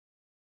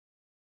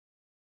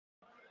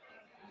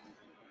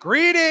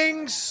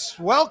Greetings.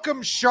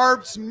 Welcome,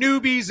 sharps,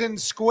 newbies,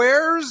 and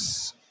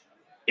squares.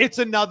 It's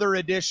another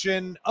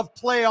edition of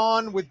Play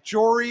On with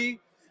Jorey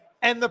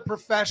and the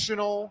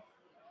professional,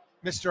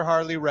 Mr.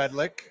 Harley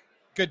Redlick.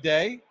 Good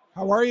day.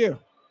 How are you?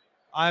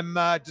 I'm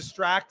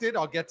distracted.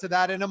 I'll get to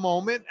that in a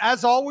moment.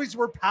 As always,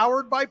 we're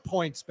powered by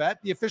PointsBet,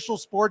 the official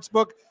sports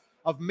book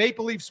of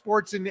Maple Leaf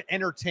Sports and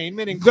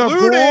Entertainment,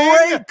 including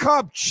the Grey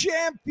Cup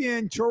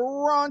champion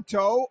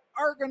Toronto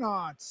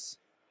Argonauts,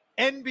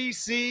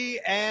 NBC,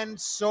 and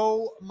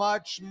so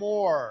much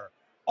more.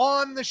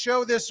 On the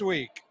show this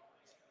week,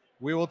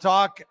 we will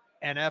talk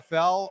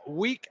NFL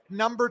week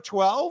number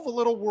 12, a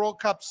little World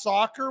Cup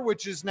soccer,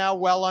 which is now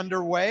well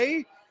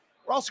underway.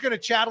 We're also going to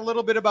chat a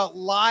little bit about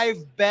live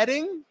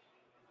betting.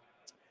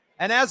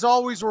 And as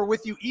always, we're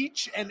with you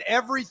each and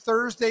every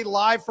Thursday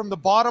live from the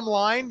bottom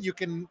line. You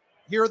can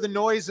hear the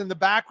noise in the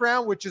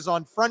background, which is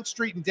on Front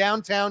Street in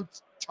downtown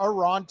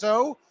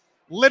Toronto,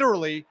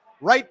 literally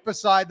right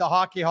beside the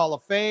Hockey Hall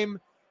of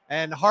Fame,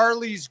 and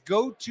Harley's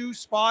go-to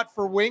spot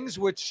for wings,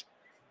 which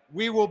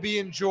we will be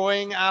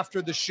enjoying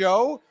after the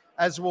show,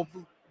 as we'll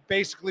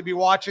basically be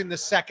watching the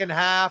second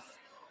half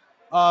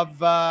of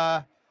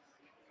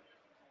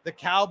the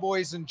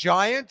Cowboys and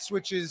Giants,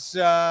 which is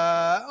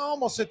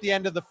almost at the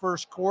end of the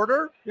first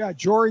quarter. Yeah,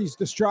 Jorey's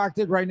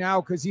distracted right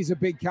now because he's a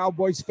big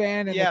Cowboys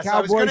fan. And yes, the Cowboys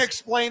I was going to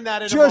explain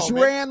that in a just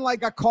moment. ran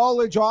like a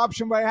college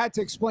option, but I had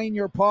to explain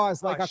your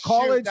pause, like a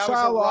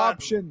college-style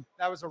option.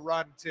 That was a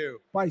run, too.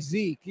 By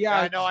Zeke. Yeah,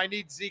 I know. I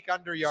need Zeke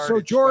under yardage.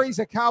 So Jorey's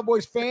a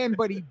Cowboys fan,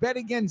 but he bet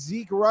against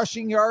Zeke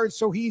rushing yards,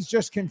 so he's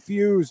just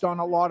confused on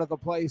a lot of the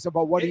plays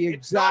about what he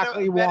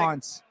exactly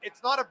wants.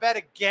 It's not a bet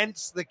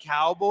against the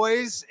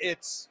Cowboys.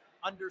 It's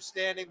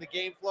understanding the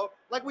game flow.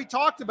 Like we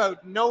talked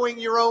about, knowing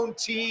your own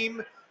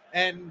team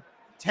and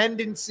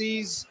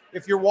tendencies.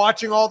 If you're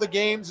watching all the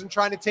games and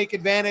trying to take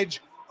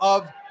advantage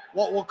of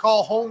what we'll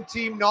call home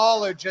team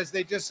knowledge, as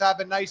they just have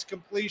a nice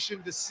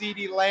completion to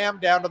CeeDee Lamb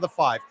down to the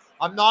 5.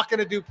 I'm not going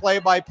to do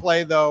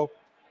play-by-play, though,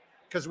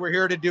 because we're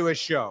here to do a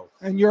show.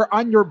 And your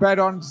under bet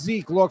on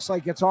Zeke looks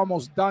like it's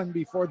almost done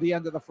before the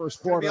end of the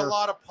first quarter. There'll be a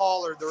lot of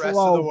Pollard the rest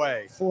of the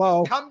way.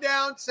 Flow. Come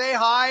down, say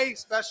hi,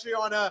 especially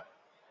on a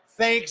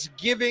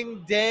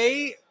Thanksgiving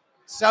Day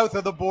south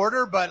of the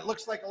border, but it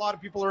looks like a lot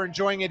of people are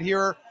enjoying it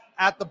here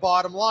at the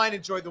bottom line.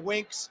 Enjoy the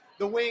winks,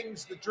 the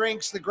wings, the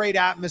drinks, the great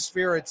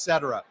atmosphere,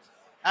 etc.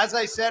 As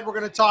I said, we're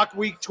going to talk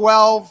week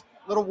 12,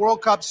 little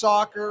World Cup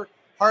soccer.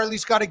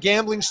 Harley's got a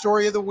gambling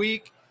story of the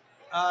week.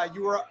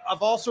 I've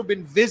also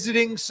been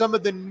visiting some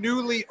of the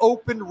newly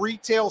opened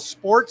retail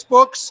sports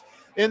books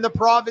in the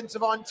province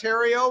of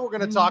Ontario. We're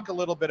going to talk a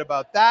little bit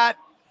about that.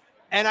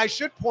 And I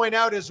should point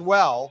out as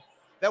well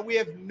that we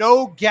have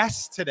no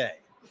guests today.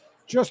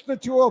 Just the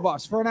two of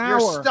us for an hour.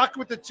 You're stuck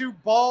with the two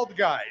bald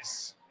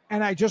guys.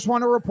 And I just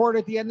want to report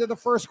at the end of the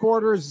first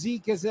quarter,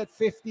 Zeke is at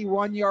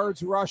 51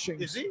 yards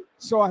rushing. Is he?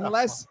 So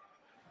unless,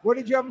 what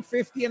did you have him,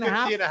 50 and a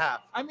half? 50 and a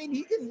half. I mean,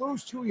 he can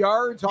lose 2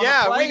 yards on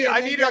a play.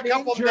 I need a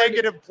couple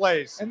negative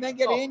plays. And then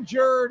get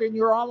injured, and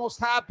you're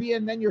almost happy,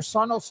 and then your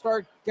son will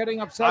start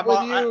getting upset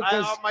with you.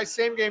 My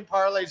same game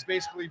parlay is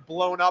basically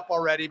blown up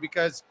already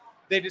because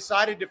they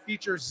decided to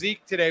feature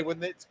Zeke today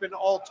when it's been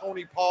all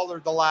Tony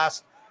Pollard the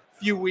last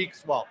few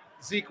weeks. Well,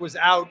 Zeke was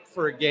out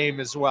for a game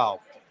as well.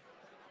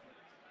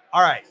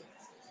 All right.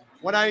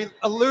 When I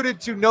alluded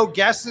to no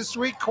guests this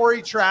week,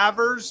 Corey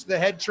Travers, the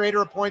head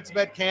trader of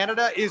PointsBet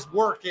Canada, is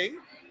working.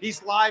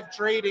 He's live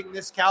trading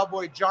this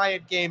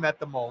Cowboy-Giant game at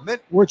the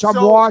moment. Which I'm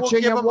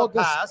watching, we'll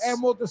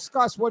and we'll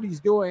discuss what he's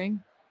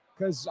doing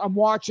because I'm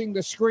watching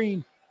the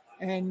screen.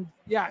 And,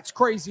 yeah, it's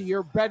crazy.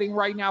 You're betting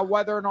right now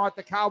whether or not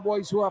the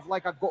Cowboys, who have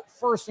like a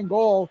first and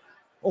goal,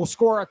 will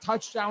score a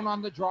touchdown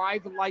on the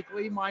drive,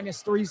 likely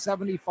minus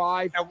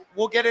 375. And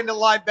we'll get into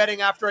live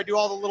betting after I do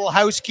all the little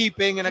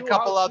housekeeping and a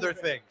couple other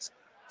things.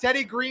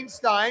 Teddy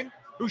Greenstein,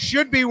 who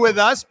should be with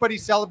us, but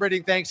he's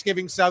celebrating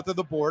Thanksgiving south of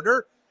the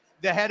border,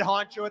 the head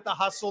honcho at the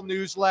Hustle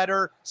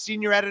newsletter,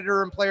 senior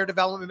editor and player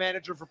development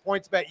manager for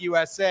PointsBet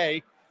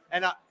USA.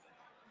 And,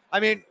 I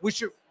mean, we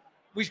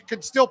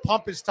could still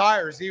pump his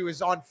tires. He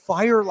was on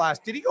fire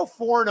last. Did he go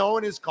 4-0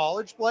 in his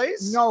college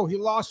plays? No, he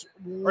lost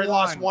one. Or he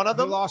lost one of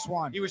them? He lost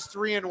one. He was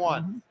 3-1.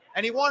 Mm-hmm.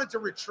 And he wanted to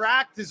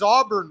retract his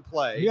Auburn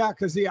play. Yeah,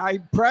 because I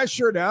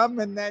pressured him,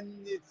 and then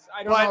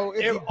I don't know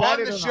if he bet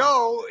on the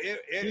show,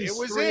 it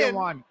was in.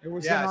 3-1. It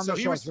was in on the show. So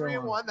he was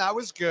 3-1. That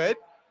was good.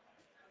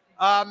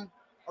 A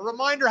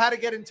reminder how to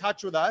get in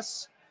touch with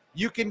us.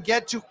 You can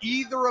get to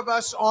either of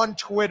us on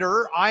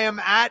Twitter. I am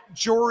at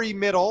Jorey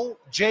Middle,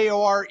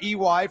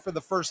 Jorey, for the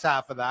first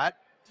half of that.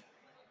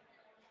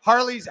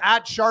 Harley's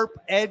at Sharp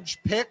Edge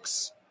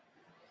Picks.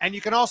 And you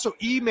can also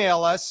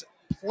email us,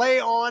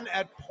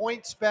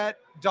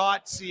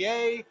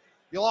 playon@pointsbet.ca.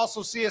 You'll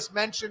also see us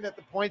mentioned at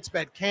the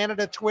PointsBet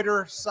Canada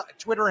Twitter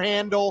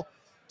handle,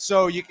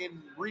 so you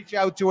can reach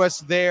out to us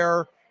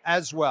there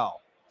as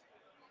well.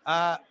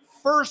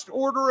 First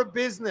order of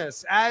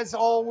business, as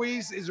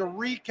always, is a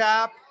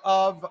recap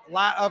of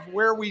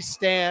where we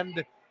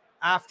stand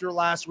after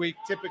last week.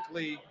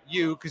 Typically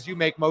you, because you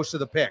make most of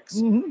the picks.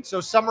 Mm-hmm. So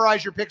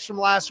summarize your picks from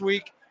last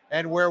week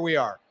and where we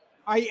are.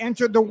 I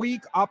entered the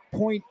week up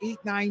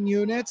 0.89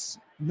 units.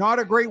 Not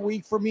a great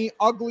week for me.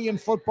 Ugly in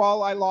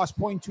football. I lost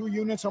 0.2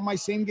 units on my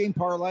same game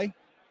parlay.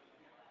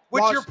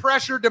 Which you're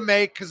pressured to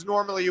make because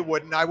normally you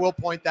wouldn't. I will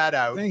point that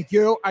out. Thank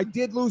you. I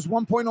did lose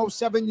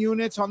 1.07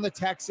 units on the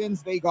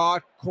Texans. They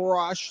got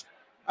crushed.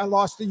 I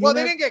lost a unit. Well,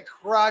 they didn't get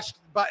crushed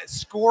but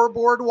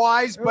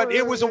scoreboard-wise, but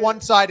it was a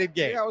one-sided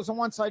game. Yeah, it was a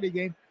one-sided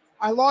game.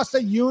 I lost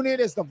a unit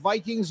as the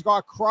Vikings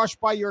got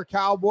crushed by your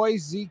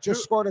Cowboys. Zeke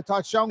just scored a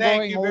touchdown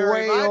going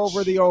way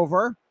over the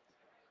over.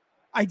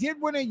 I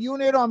did win a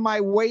unit on my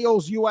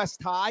Wales-US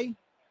tie.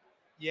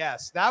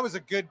 Yes, that was a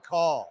good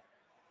call.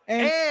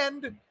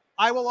 And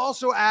I will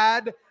also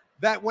add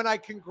that when I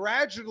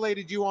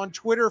congratulated you on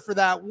Twitter for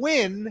that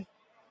win,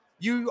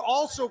 you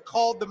also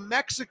called the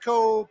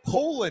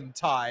Mexico-Poland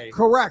tie.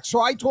 Correct.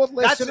 So I told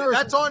listeners.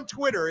 That's on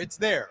Twitter. It's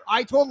there.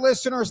 I told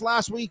listeners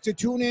last week to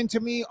tune in to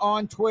me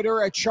on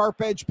Twitter at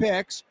Sharp Edge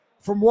Picks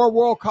for more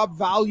World Cup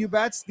value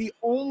bets. The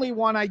only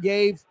one I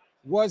gave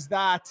was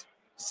that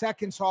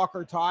second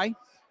soccer tie.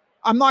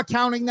 I'm not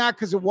counting that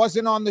because it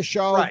wasn't on the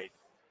show. Right.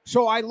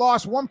 So I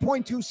lost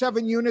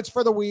 1.27 units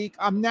for the week.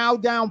 I'm now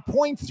down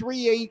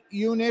 0.38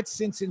 units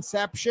since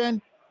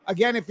inception.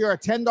 Again, if you're a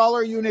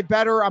 $10 unit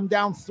better, I'm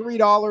down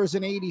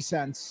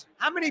 $3.80.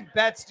 How many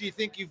bets do you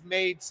think you've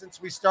made since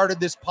we started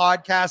this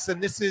podcast?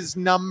 And this is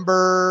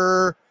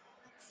number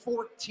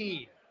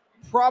 14.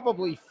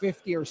 Probably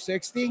 50 or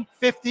 60.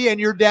 50, and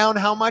you're down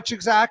how much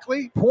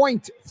exactly?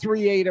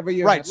 0.38 of a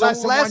unit. Right, so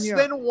less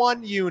than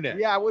 1 unit.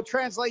 Yeah, it would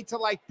translate to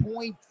like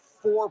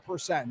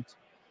 0.4%.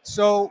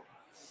 So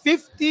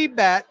 50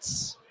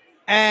 bets,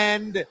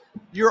 and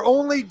you're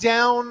only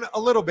down a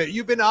little bit.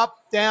 You've been up,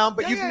 down,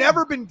 but you've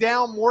never been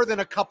down more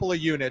than a couple of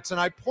units. And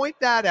I point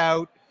that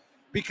out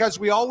because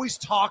we always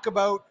talk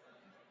about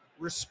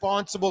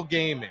responsible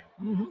gaming.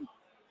 Mm-hmm.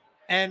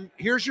 And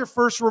here's your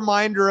first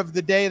reminder of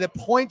the day that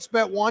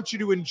PointsBet wants you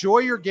to enjoy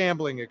your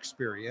gambling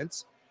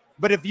experience.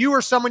 But if you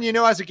or someone you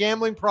know has a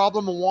gambling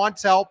problem and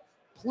wants help,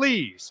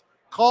 please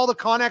call the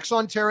Connex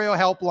Ontario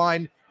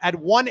helpline at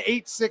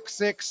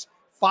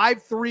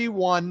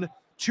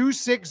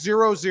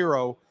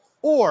 1-866-531-2600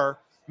 or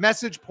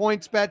message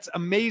PointsBet's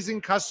amazing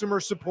customer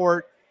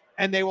support,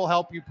 and they will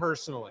help you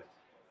personally.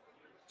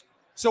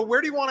 So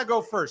where do you want to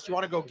go first? You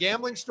want to go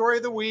gambling story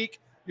of the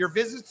week, your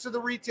visits to the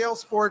retail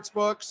sports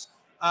books,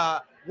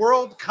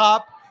 World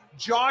Cup,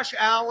 Josh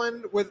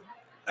Allen with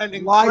an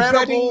incredible live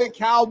betting the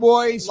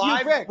Cowboys. Live,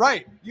 you pick.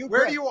 Right.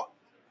 Where do you want?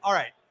 All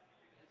right.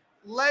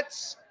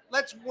 Let's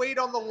wait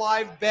on the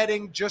live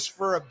betting just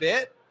for a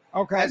bit.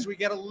 Okay. As we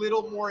get a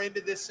little more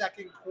into this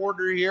second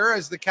quarter here,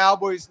 as the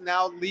Cowboys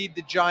now lead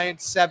the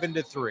Giants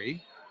 7-3.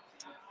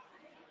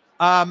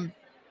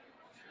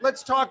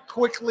 Let's talk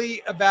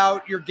quickly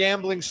about your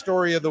gambling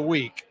story of the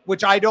week,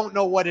 which I don't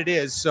know what it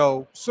is.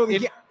 So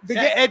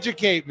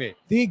educate me.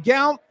 The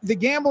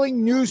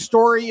gambling news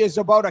story is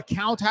about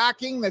account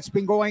hacking that's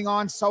been going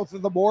on south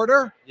of the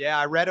border. Yeah,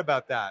 I read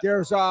about that.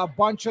 There's a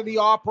bunch of the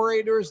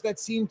operators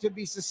that seem to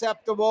be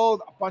susceptible,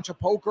 a bunch of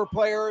poker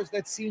players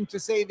that seem to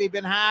say they've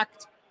been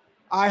hacked.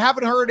 I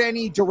haven't heard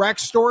any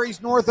direct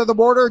stories north of the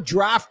border.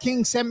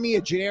 DraftKings sent me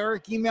a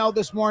generic email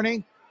this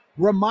morning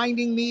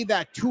reminding me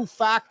that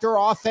two-factor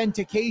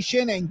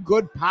authentication and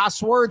good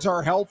passwords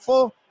are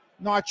helpful.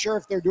 Not sure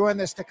if they're doing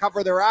this to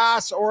cover their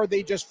ass or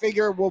they just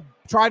figure we'll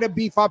try to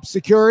beef up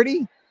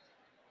security.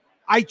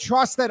 I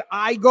trust that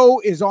iGo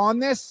is on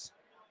this.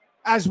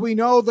 As we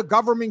know, the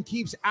government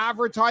keeps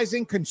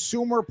advertising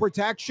consumer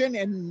protection,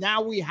 and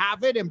now we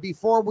have it, and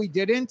before we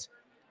didn't.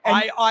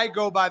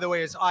 iGo, by the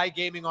way, is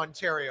iGaming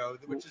Ontario,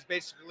 which is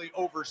basically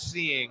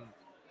overseeing,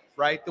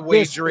 right, the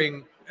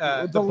wagering,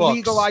 the books.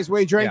 Legalized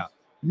wagering. Yeah.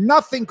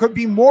 Nothing could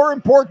be more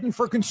important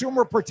for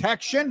consumer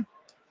protection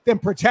than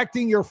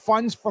protecting your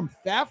funds from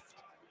theft.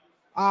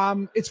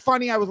 It's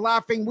funny, I was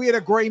laughing. We had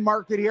a gray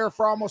market here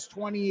for almost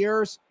 20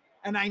 years,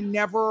 and I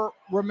never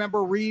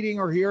remember reading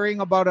or hearing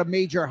about a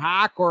major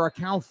hack or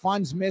account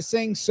funds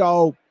missing.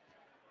 So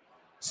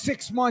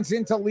 6 months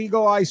into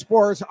legalized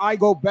sports, I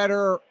go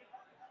better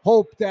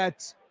hope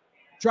that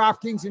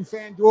DraftKings and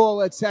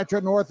FanDuel, et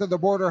cetera, north of the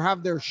border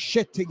have their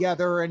shit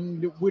together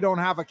and we don't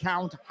have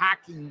account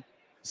hacking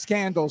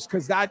scandals,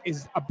 because that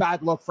is a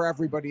bad look for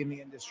everybody in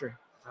the industry.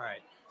 All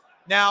right.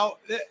 Now,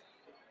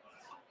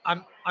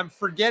 I'm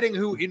forgetting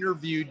who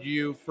interviewed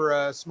you for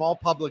a small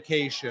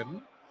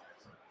publication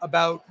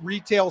about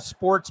retail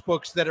sports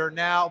books that are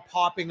now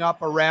popping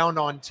up around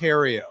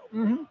Ontario,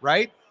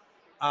 right?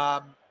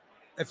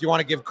 If you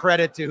want to give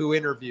credit to who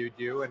interviewed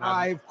you. And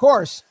of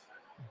course,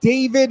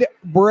 David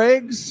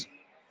Briggs.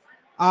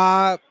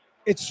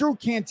 It's through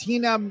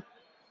Cantina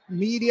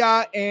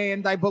Media,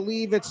 and I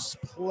believe it's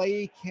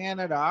Play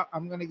Canada.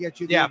 I'm going to get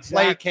you the exact.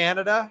 Play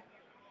Canada.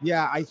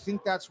 Yeah, I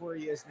think that's where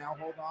he is now.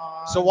 Hold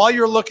on. So while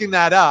you're looking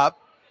that up,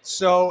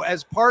 so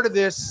as part of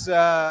this,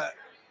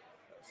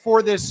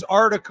 for this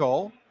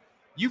article,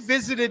 you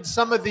visited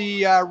some of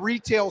the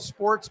retail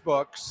sports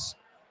books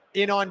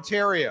in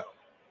Ontario.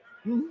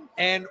 Mm-hmm.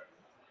 And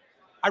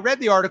I read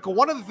the article.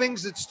 One of the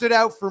things that stood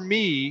out for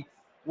me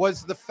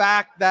was the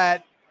fact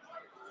that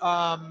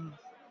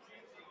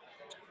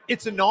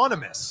it's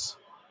anonymous,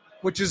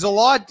 which is a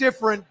lot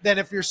different than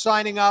if you're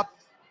signing up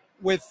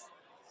with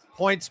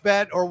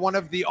PointsBet or one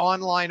of the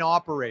online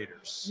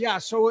operators. Yeah,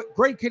 so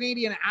Great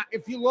Canadian,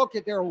 if you look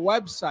at their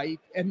website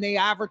and they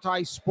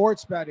advertise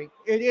sports betting,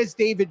 it is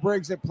David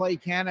Briggs at Play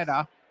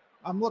Canada.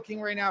 I'm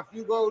looking right now. If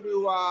you go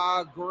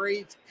to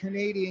Great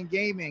Canadian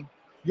Gaming,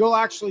 you'll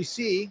actually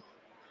see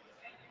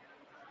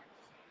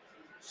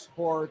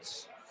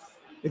sports.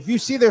 If you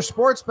see their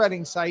sports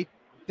betting site,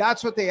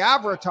 that's what they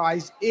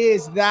advertise,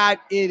 is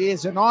that it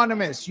is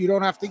anonymous. You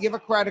don't have to give a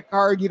credit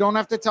card. You don't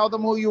have to tell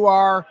them who you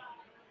are.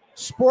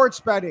 Sports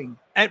betting.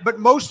 But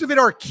most of it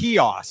are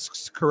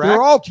kiosks, correct?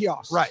 They're all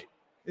kiosks. Right.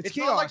 It's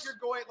not like you're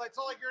going. It's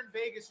not like you're in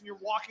Vegas and you're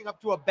walking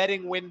up to a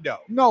betting window.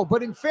 No,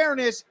 but in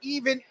fairness,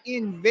 even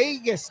in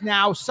Vegas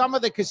now, some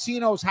of the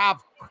casinos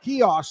have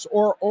kiosks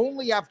or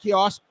only have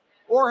kiosks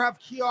or have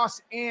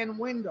kiosks and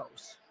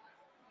windows.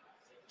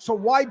 So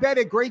why bet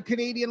a Great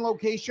Canadian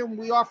location?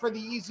 We offer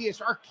the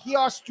easiest. Our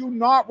kiosks do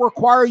not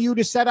require you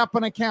to set up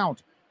an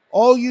account.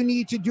 All you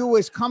need to do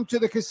is come to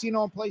the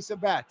casino and place a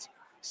bet.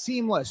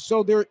 Seamless.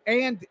 So there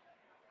and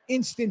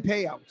instant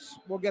payouts.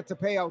 We'll get to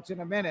payouts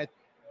in a minute,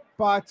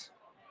 but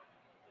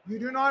you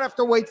do not have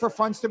to wait for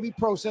funds to be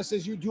processed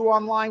as you do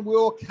online.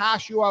 We'll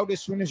cash you out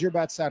as soon as your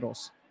bet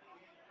settles.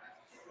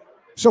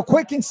 So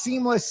quick and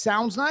seamless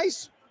sounds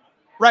nice.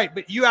 Right,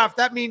 but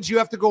that means you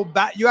have to go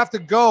back. You have to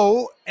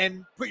go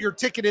and put your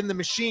ticket in the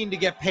machine to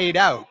get paid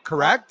out,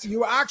 correct?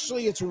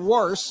 It's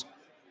worse.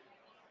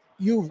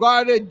 You've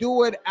got to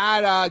do it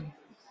at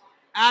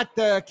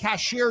the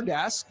cashier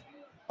desk.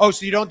 Oh,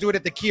 so you don't do it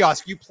at the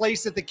kiosk. You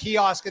place at the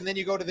kiosk and then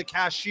you go to the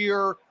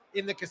cashier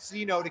in the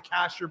casino to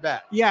cash your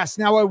bet. Yes.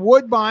 Now at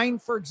Woodbine,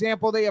 for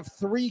example, they have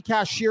 3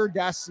 cashier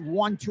desks,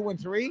 1, 2, and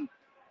 3.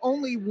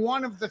 Only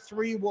one of the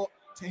 3 will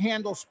to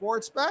handle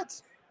sports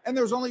bets. And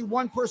there's only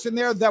one person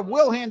there that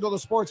will handle the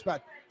sports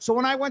bet. So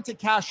when I went to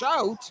cash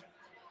out,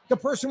 the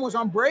person was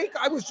on break.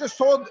 I was just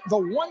told the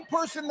one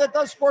person that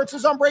does sports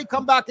is on break.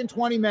 Come back in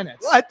 20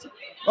 minutes. What?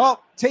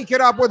 Well, take it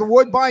up with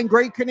Woodbine,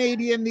 Great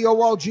Canadian, the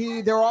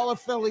OLG. They're all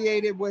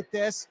affiliated with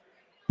this.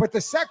 But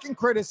the second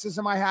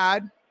criticism I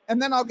had,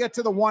 and then I'll get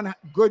to the one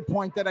good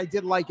point that I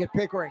did like at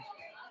Pickering.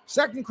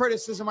 Second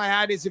criticism I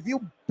had is if you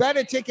bet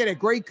a ticket at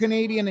Great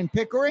Canadian in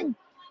Pickering,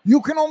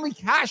 you can only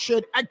cash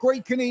it at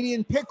Great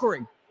Canadian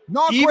Pickering.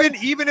 Not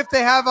even if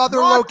they have other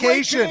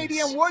locations. Great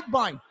Canadian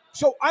Woodbine.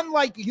 So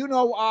unlike,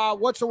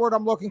 what's the word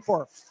I'm looking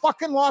for?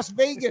 Fucking Las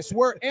Vegas,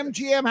 where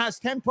MGM has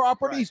 10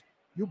 properties.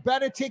 Right. You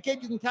bet a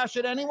ticket, you can cash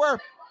it anywhere.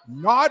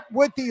 Not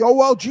with the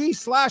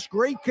OLG /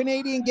 Great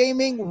Canadian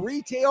Gaming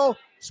retail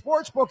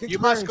sportsbook experience. You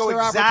must go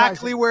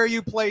exactly where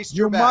you placed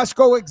your bet. You must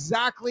go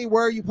exactly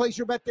where you place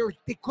your bet.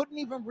 They couldn't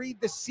even read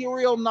the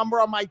serial number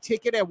on my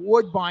ticket at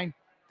Woodbine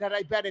that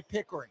I bet at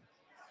Pickering.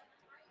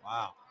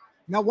 Wow.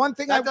 Now, one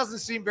thing that doesn't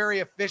seem very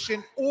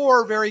efficient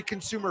or very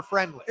consumer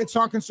friendly. It's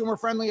not consumer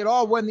friendly at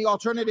all when the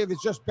alternative is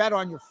just bet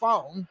on your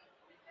phone.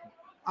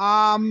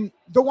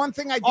 The one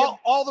thing I did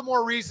all the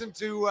more reason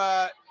to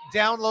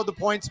download the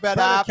PointsBet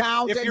app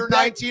if you're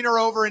 19 or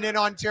over and in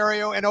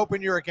Ontario and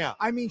open your account.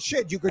 I mean,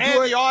 shit, you could do it.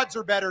 And the odds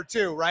are better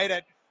too,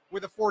 right?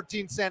 With a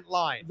 14-cent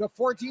line. The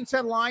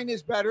 14-cent line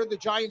is better. The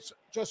Giants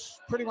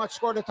just pretty much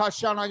scored a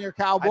touchdown on your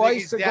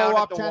Cowboys to go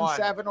up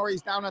 10-7, or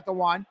he's down at the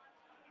 1.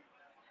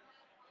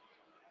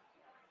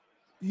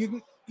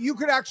 You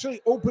could actually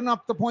open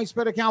up the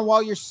PointsBet account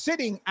while you're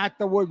sitting at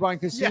the Woodbine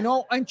Casino.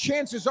 Yeah. And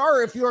chances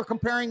are, if you're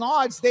comparing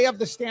odds, they have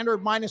the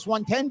standard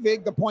 -110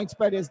 vig. The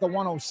PointsBet is the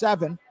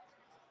 107.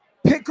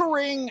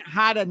 Pickering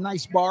had a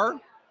nice bar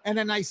and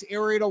a nice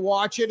area to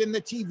watch it in the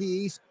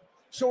TVs.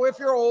 So if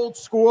you're old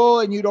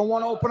school and you don't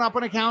want to open up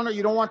an account, or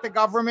you don't want the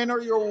government or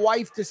your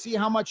wife to see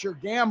how much you're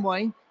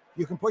gambling,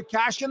 you can put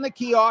cash in the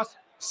kiosk,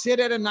 sit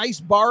at a nice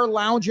bar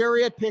lounge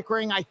area at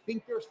Pickering. I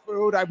think there's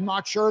food. I'm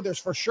not sure. There's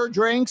for sure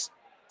drinks.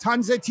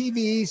 Tons of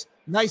TVs,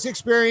 nice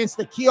experience.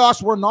 The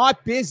kiosks were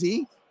not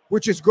busy,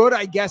 which is good,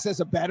 I guess, as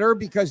a bettor,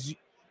 because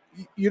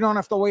you don't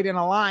have to wait in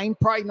a line.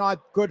 Probably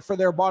not good for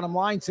their bottom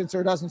line since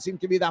there doesn't seem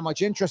to be that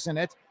much interest in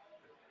it.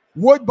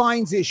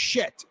 Woodbines is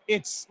shit.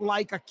 It's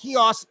like a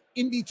kiosk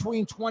in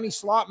between 20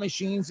 slot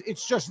machines.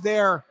 It's just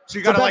there. So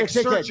you got to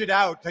search it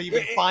out till you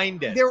can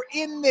find it. They're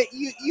in the,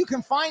 you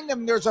can find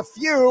them. There's a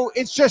few.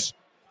 It's just,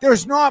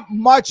 there's not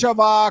much of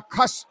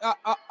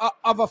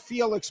a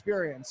feel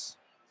experience.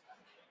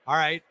 All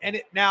right. And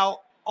now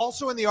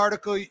also in the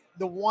article,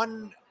 the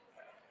one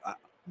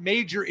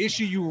major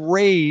issue you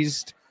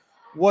raised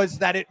was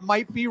that it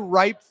might be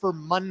ripe for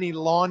money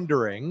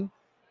laundering.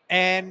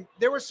 And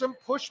there was some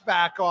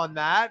pushback on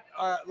that,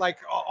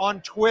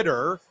 on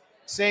Twitter,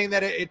 saying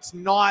that it's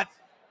not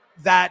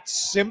that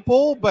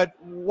simple. But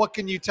what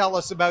can you tell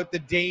us about the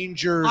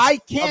dangers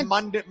of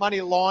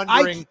money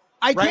laundering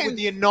with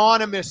the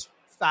anonymous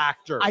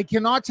factor? I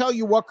cannot tell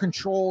you what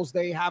controls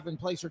they have in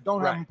place or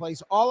don't have in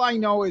place. All I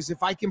know is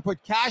if I can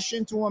put cash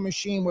into a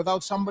machine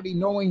without somebody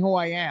knowing who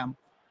I am,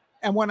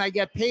 and when I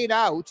get paid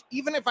out,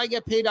 even if I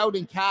get paid out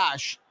in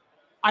cash,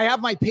 I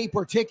have my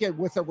paper ticket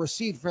with a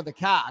receipt for the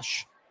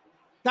cash.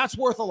 That's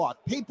worth a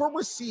lot. Paper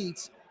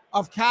receipts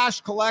of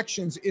cash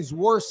collections is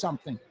worth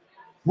something.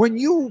 When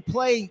you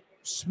play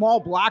small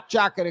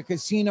blackjack at a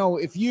casino,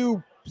 if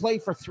you play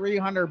for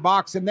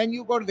 $300 and then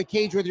you go to the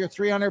cage with your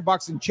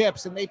 $300 in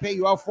chips and they pay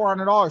you out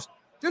 $400,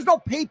 there's no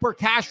paper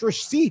cash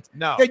receipt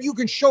that you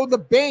can show the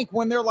bank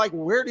when they're like,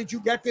 where did you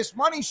get this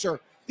money, sir?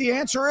 The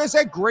answer is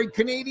at Great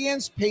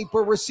Canadian's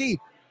paper receipt.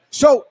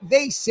 So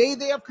they say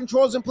they have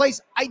controls in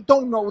place. I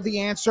don't know the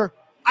answer.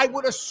 I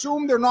would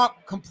assume they're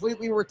not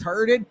completely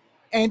retarded.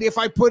 And if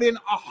I put in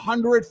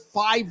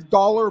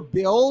 $105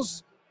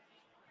 bills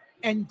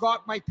and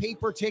got my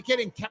paper ticket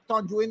and kept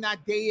on doing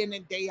that day in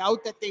and day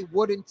out, that they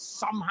wouldn't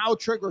somehow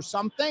trigger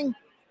something.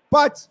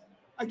 But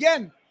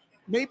again,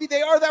 maybe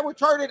they are that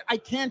retarded. I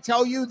can't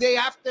tell you. They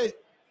have to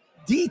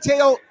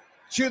detail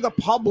to the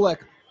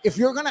public. If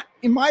you're going to,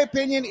 in my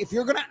opinion, if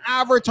you're going to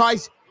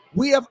advertise,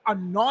 we have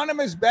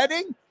anonymous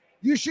betting,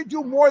 you should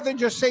do more than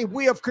just say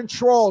we have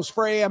controls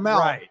for AML.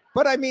 Right.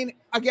 But I mean,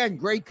 again,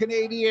 Great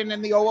Canadian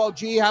and the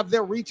OLG have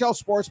their retail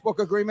sportsbook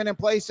agreement in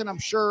place, and I'm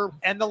sure.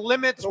 And the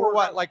limits were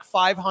what, like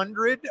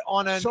 500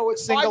 on a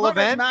single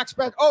event? Max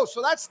bet. Oh,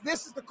 so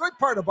this is the good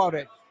part about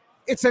it.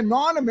 It's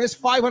anonymous,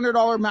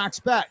 $500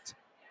 max bet.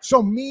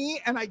 So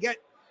me, and I get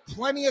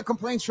plenty of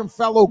complaints from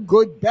fellow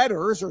good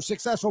bettors or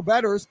successful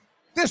bettors.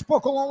 This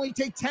book will only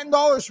take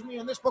 $10 from me,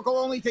 and this book will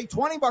only take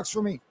 $20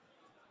 from me.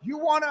 You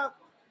want to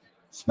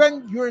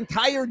spend your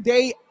entire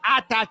day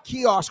at that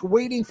kiosk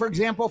waiting, for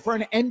example, for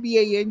an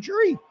NBA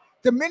injury?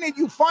 The minute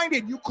you find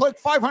it, you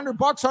click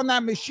 $500 on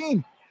that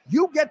machine.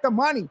 You get the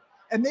money,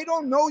 and they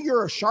don't know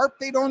you're a sharp.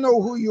 They don't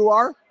know who you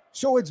are.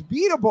 So it's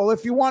beatable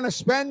if you want to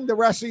spend the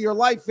rest of your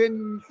life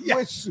in.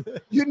 Yes.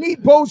 You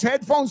need Bose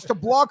headphones to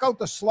block out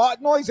the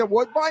slot noise at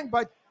Woodbine,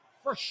 but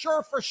for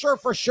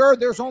sure,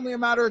 there's only a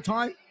matter of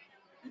time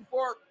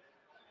before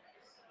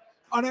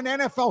on an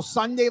NFL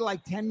Sunday,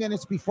 like 10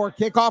 minutes before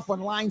kickoff, when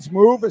lines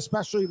move,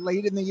 especially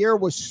late in the year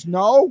with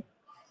snow,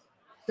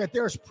 that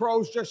there's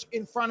pros just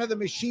in front of the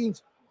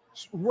machines,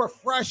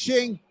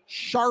 refreshing,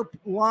 sharp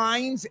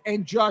lines,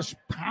 and just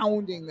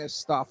pounding this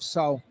stuff.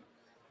 So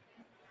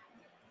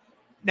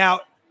now,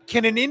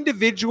 can an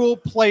individual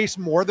place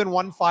more than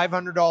one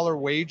 $500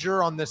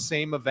 wager on the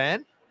same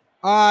event?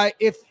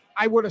 If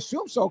I would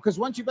assume so, because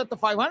once you bet the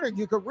 500,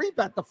 you could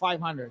rebet the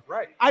 500.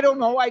 Right. I don't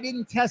know. I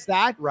didn't test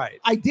that.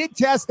 Right. I did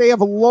test. They have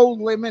low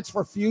limits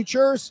for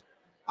futures.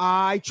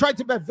 I tried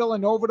to bet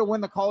Villanova to win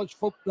the college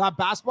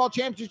basketball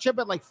championship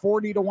at like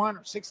 40 to 1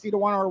 or 60 to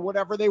 1 or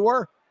whatever they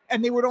were,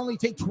 and they would only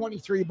take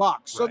 $23.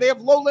 So they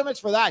have low limits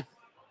for that.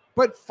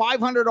 But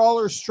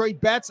 $500 straight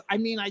bets, I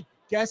mean, I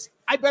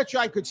bet you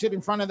I could sit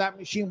in front of that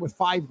machine with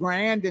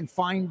 $5,000 and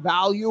find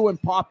value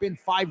and pop in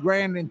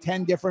 $5,000 in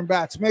 10 different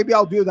bets. Maybe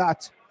I'll do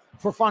that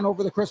for fun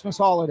over the Christmas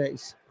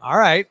holidays. All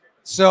right.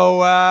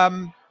 So,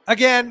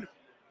 again,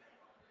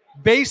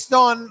 based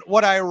on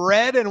what I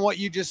read and what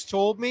you just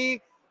told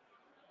me,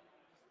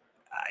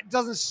 it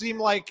doesn't seem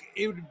like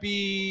it would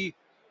be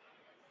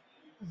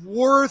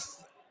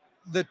worth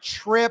the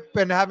trip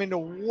and having to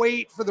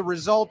wait for the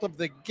result of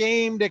the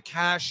game to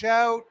cash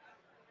out.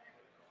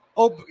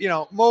 Oh,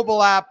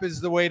 mobile app is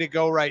the way to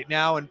go right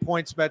now, and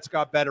PointsBet's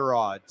got better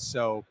odds.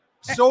 So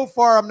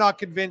far, I'm not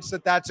convinced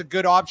that that's a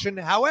good option.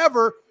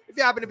 However, if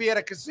you happen to be at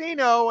a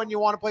casino and you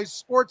want to play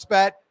sports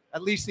bet,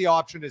 at least the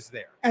option is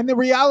there. And the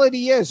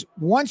reality is,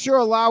 once you're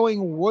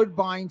allowing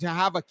Woodbine to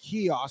have a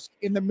kiosk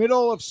in the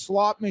middle of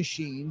slot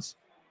machines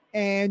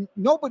and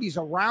nobody's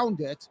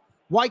around it,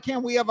 why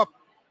can't we have a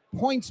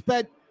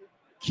PointsBet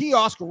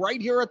kiosk right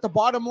here at the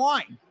bottom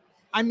line?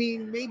 I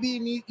mean,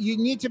 maybe you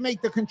need to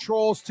make the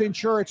controls to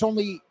ensure it's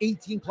only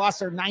 18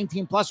 plus or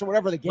 19 plus or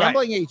whatever the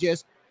gambling age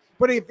is.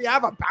 But if you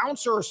have a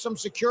bouncer or some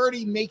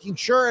security making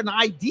sure an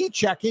ID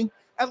checking,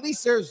 at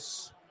least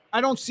I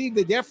don't see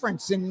the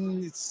difference,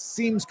 and it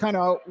seems kind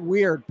of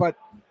weird. But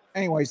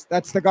anyways,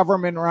 that's the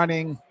government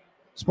running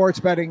sports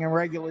betting and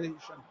regulation.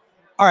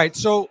 All right,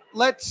 so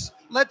let's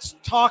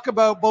talk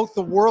about both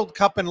the World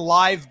Cup and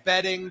live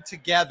betting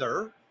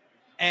together.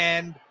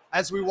 And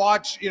as we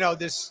watch,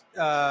 this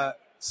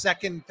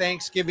second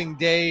Thanksgiving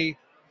Day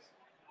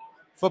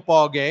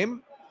football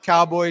game,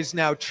 Cowboys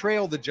now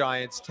trail the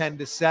Giants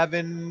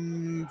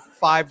 10-7,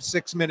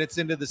 5-6 minutes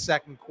into the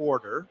second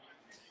quarter.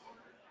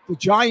 The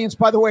Giants,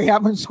 by the way,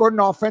 haven't scored an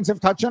offensive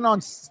touchdown on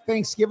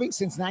Thanksgiving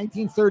since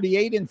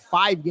 1938 in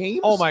 5 games.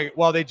 Oh my!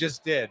 Well, they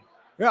just did.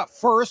 Yeah,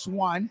 first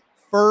one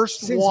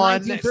since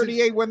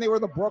 1938 when they were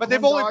the Brooklyn But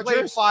they've only Dodgers.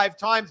 played 5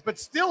 times. But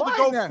still, to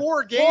go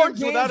 4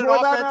 games without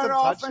an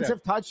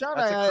offensive touchdown.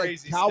 That's a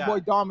crazy Cowboy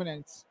stat.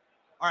 Dominance.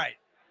 All right.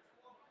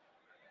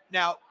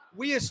 Now,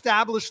 we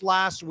established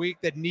last week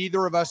that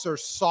neither of us are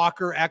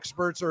soccer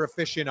experts or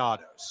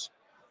aficionados.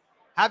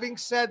 Having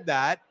said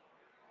that,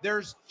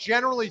 there's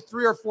generally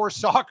 3 or 4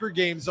 soccer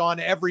games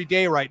on every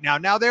day right now.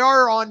 Now, they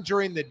are on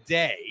during the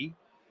day,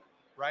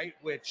 right,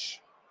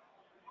 which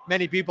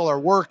many people are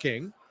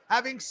working.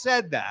 Having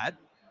said that,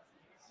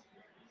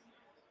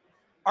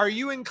 are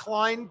you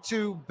inclined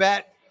to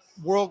bet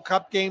World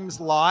Cup games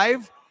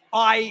live,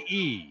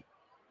 i.e.,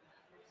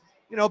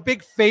 a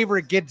big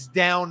favorite gets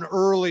down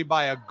early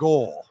by a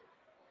goal,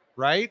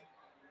 right?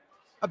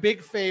 A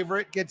big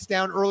favorite gets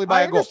down early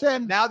by a goal.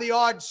 Now the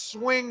odds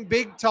swing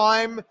big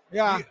time.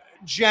 Yeah.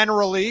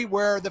 Generally,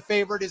 where the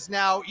favorite is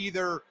now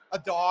either a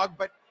dog,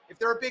 but if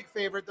they're a big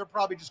favorite, they're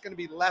probably just going to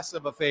be less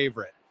of a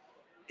favorite.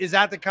 Is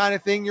that the kind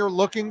of thing you're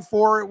looking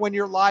for when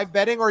you're live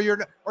betting, or you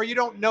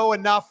don't know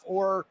enough,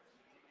 or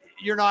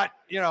you're not,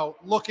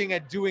 looking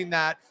at doing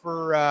that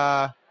for?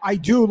 I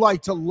do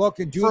like to look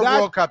and do for that.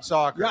 World Cup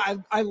soccer. Yeah,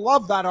 I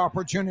love that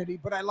opportunity,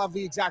 but I love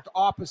the exact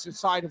opposite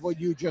side of what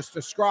you just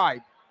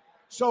described.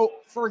 So,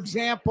 for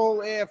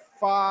example, if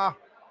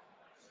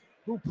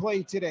who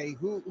played today?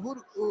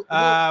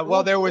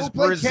 Well, there was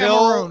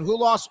Brazil. Cameroon, who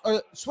lost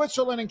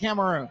Switzerland and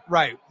Cameroon.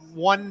 Right.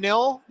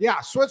 1-0.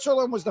 Yeah,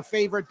 Switzerland was the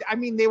favorite. I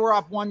mean, they were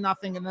up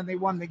 1-0 and then they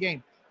won the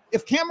game.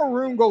 If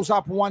Cameroon goes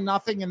up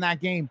 1-0 in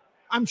that game,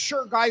 I'm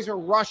sure guys are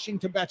rushing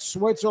to bet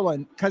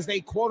Switzerland because they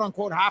quote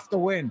unquote have to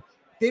win.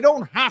 They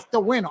don't have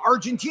to win.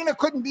 Argentina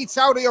couldn't beat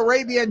Saudi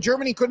Arabia and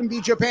Germany couldn't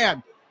beat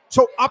Japan.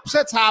 So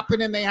upsets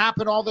happen, and they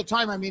happen all the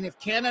time. I mean, if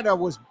Canada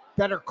was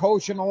better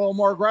coached and a little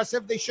more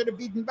aggressive, they should have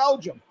beaten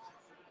Belgium.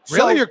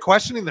 Really? You're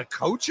questioning the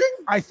coaching?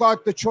 I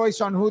thought the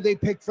choice on who they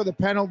picked for the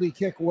penalty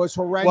kick was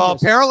horrendous. Well,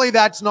 apparently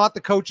that's not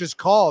the coach's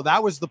call.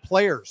 That was the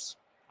players.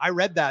 I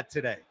read that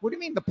today. What do you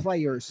mean the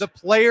players? The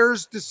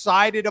players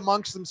decided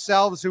amongst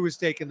themselves who was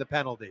taking the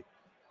penalty.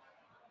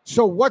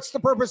 So what's the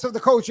purpose of the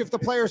coach if the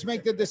players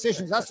make the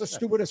decisions? That's the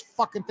stupidest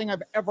fucking thing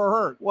I've ever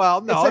heard.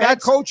 Well, no, it's the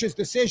head coach's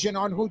decision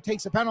on who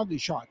takes a penalty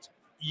shot.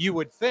 You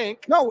would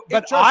think. No,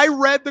 but I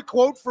read the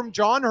quote from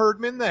John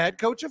Herdman, the head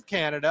coach of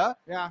Canada,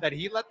 that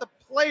he let the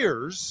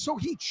players. So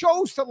he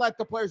chose to let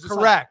the players decide.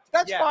 Correct.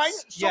 That's fine.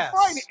 So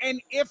fine.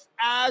 And if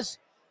as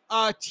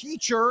a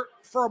teacher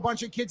for a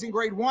bunch of kids in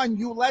grade 1,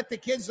 you let the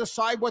kids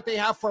decide what they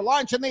have for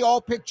lunch and they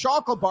all pick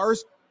chocolate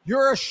bars,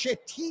 you're a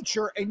shit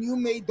teacher and you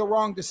made the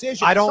wrong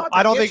decision. I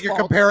don't think you're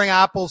comparing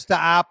apples to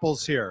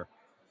apples here.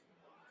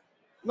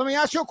 Let me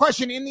ask you a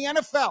question. In the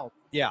NFL,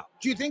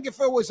 do you think if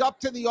it was up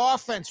to the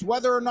offense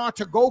whether or not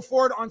to go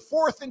for it on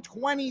 4th and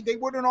 20, they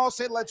wouldn't all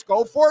say, let's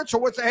go for it? So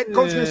what's the head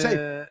coach going to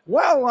say?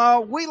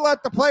 Well, we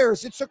let the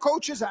players. It's the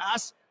coach's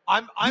ass.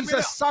 He's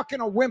a suck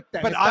and a wimp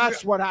then, but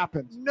that's what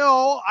happens.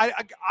 No,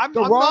 I'm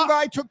the wrong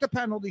guy took the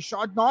penalty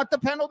shot, not the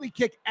penalty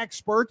kick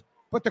expert,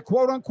 but the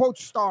quote-unquote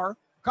star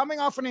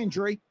coming off an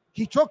injury.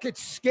 He took it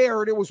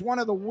scared. It was one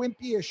of the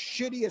wimpiest,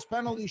 shittiest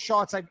penalty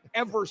shots I've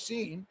ever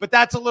seen. But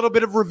that's a little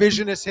bit of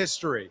revisionist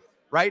history,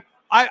 right?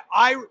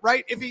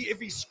 Right. If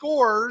he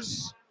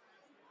scores,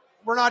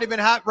 we're not even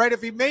right.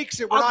 If he makes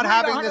it, we're not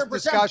having this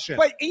discussion.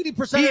 But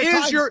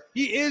 80%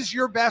 he is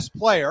your best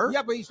player.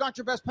 Yeah, but he's not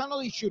your best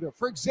penalty shooter.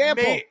 For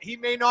example, he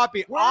may not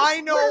be.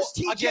 Where's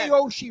TJ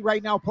Oshie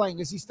right now playing?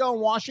 Is he still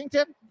in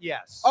Washington?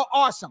 Yes. Oh,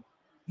 awesome.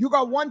 You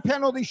got one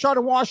penalty shot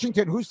in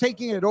Washington. Who's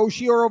taking it,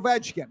 Oshie or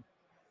Ovechkin?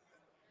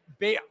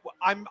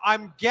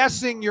 I'm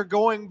guessing you're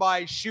going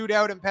by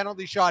shootout and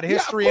penalty shot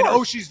history, and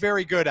Oshie's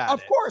very good at it.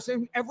 Of course,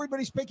 and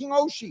everybody's picking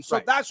Oshie,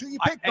 so that's who you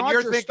picked. And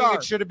you're thinking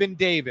it should have been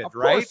David,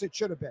 right? Of course, it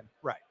should have been.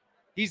 Right.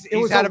 He's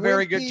had a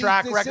very good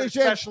track record,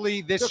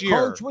 especially this year.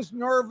 The coach was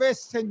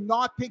nervous to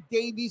not pick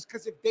Davies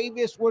because if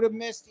Davis would have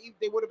missed,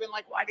 they would have been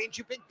like, "Why didn't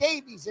you pick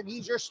Davies?" And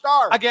he's your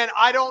star. Again,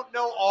 I don't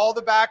know all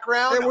the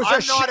background.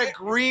 I'm not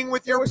agreeing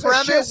with your premise. It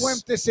was a shit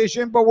wimp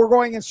decision, but we're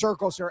going in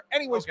circles here.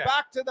 Anyways,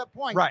 back to the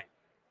point. Right.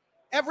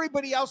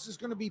 Everybody else is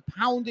going to be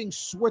pounding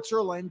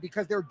Switzerland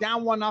because they're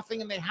down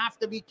 1-0 and they have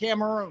to beat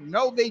Cameroon.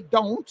 No, they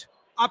don't.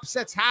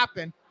 Upsets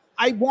happen.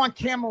 I want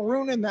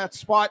Cameroon in that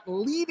spot,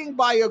 leading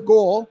by a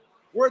goal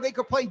where they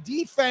could play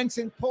defense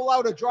and pull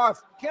out a draw.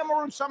 If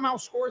Cameroon somehow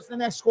scores the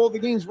next goal, the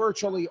game's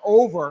virtually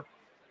over.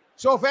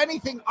 So if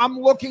anything, I'm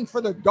looking for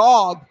the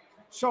dog.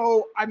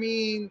 So, I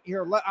mean,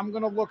 here, I'm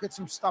going to look at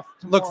some stuff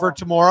tomorrow. Look for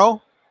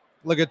tomorrow.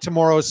 Look at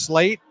tomorrow's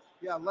slate.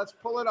 Yeah, let's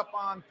pull it up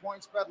on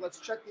PointsBet. Let's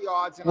check the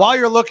odds. While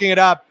you're looking it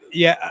up,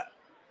 the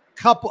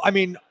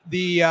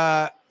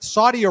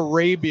Saudi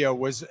Arabia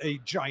was a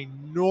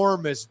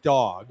ginormous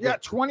dog. Yeah,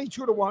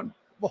 22-1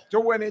 to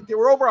win it. They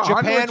were over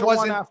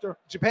 100-1 after.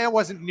 Japan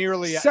wasn't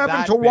nearly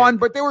 7-1,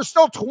 but they were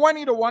still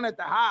 20-1 at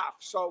the half.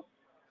 So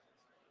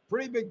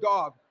pretty big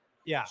dog.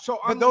 Yeah.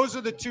 But those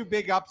are the two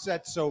big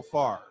upsets so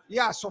far.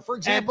 Yeah. So for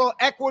example,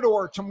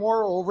 Ecuador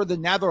tomorrow over the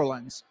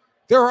Netherlands.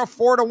 They're a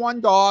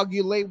 4-1 dog.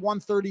 You lay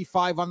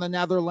 135 on the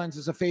Netherlands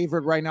as a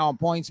favorite right now on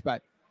PointsBet.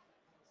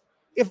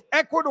 If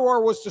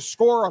Ecuador was to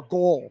score a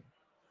goal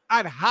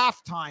at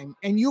halftime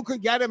and you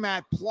could get them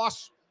at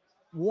plus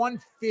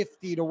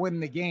 150 to win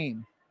the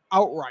game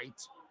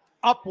outright.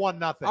 Up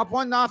 1-0. Up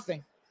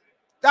 1-0.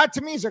 That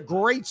to me is a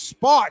great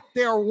spot.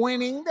 They're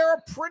winning. They're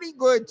a pretty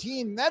good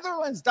team.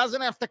 Netherlands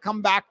doesn't have to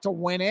come back to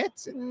win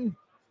it. And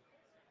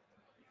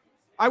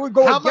I would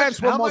go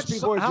against what most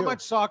people would do. How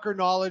much soccer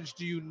knowledge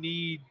do you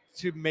need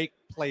to make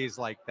plays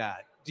like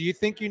that? Do you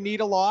think you need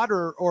a lot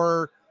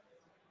or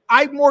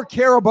I more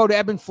care about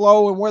ebb and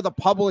flow and where the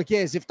public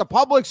is. If the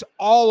public's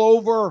all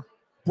over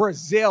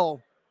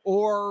Brazil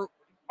or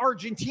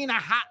Argentina,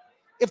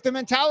 if the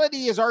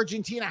mentality is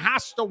Argentina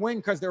has to win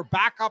because their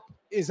backup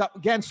is up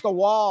against the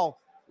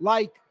wall,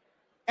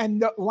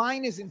 and the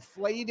line is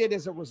inflated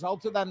as a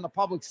result of that in the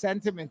public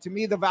sentiment, to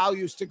me, the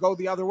value is to go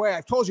the other way.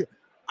 I've told you,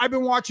 I've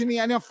been watching the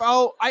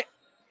NFL.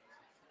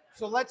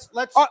 So let's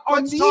on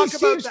let's these talk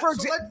teams, about that. for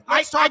So example,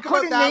 let's I talk about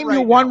couldn't that name right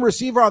you one now.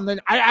 receiver on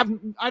the. I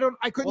couldn't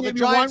Well, name the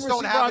you one Giants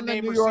don't receiver have a on the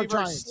name New York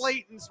receiver. Giants.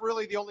 Slayton's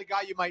really the only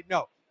guy you might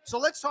know. So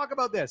let's talk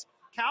about this.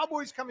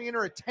 Cowboys coming in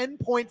are a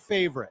 10-point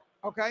favorite.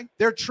 Okay.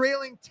 They're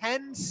trailing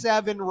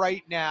 10-7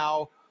 right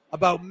now,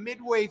 about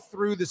midway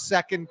through the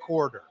second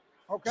quarter.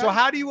 Okay. So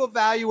how do you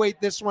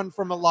evaluate this one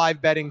from a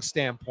live betting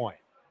standpoint?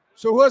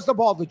 So who has the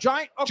ball? The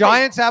Giants. Okay.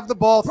 Giants have the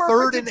ball Perfect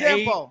 3rd and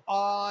example. 8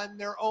 on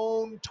their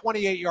own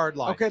 28-yard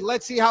line. Okay,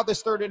 let's see how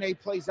this 3rd and 8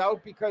 plays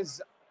out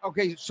because,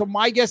 so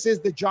my guess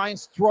is the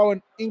Giants throw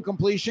an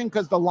incompletion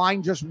because the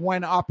line just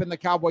went up in the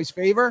Cowboys'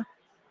 favor.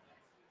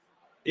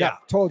 Yeah,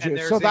 told you.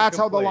 So that's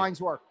how the lines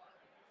work.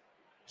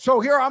 So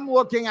here I'm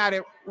looking at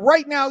it.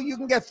 Right now, you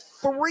can get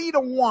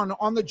 3-1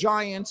 on the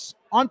Giants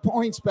on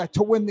PointsBet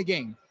to win the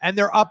game. And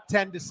they're up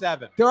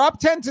 10-7. They're up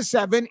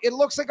 10-7. It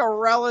looks like a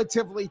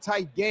relatively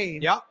tight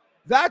game. Yeah.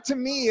 That to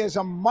me is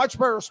a much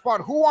better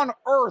spot. Who on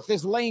earth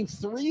is laying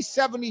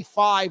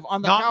 375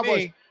 on the Cowboys?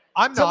 Me.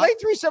 I'm to not. lay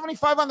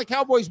 375 on the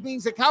Cowboys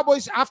means the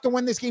Cowboys have to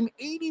win this game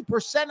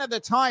 80% of the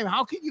time.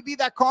 How can you be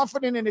that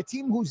confident in a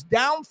team who's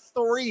down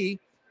 3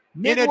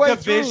 in a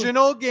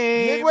divisional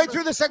game midway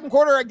through the second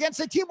quarter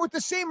against a team with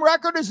the same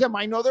record as them?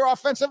 I know their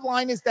offensive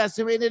line is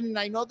decimated, and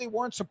I know they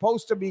weren't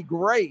supposed to be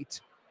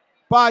great,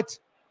 but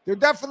they're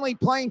definitely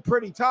playing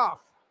pretty tough.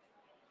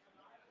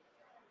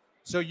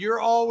 So you're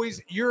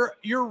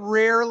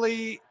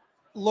rarely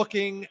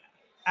looking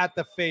at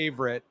the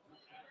favorite,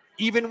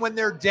 even when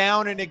they're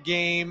down in a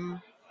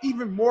game.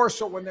 Even more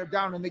so when they're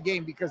down in the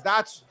game, because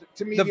that's,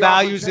 to me, the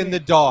value's in the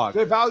dog.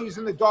 The value's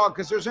in the dog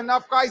because there's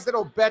enough guys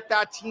that'll bet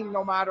that team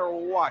no matter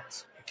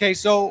what. Okay,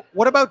 so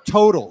what about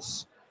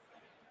totals?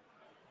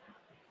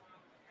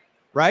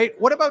 Right?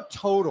 What about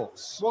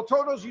totals? Well,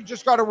 totals, you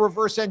just got to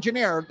reverse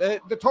engineer.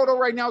 The total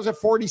right now is at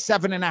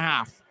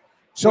 47.5.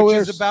 So which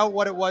is about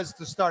what it was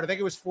to start. I think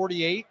it was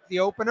 48, the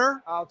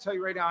opener. I'll tell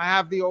you right now. I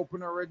have the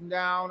opener written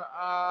down.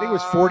 I think it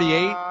was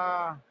 48.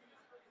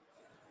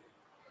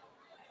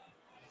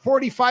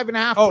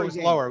 45.5. Oh, it was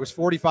lower. It was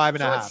 45.5.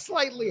 So it's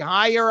slightly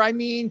higher. I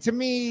mean, to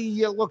me,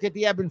 you look at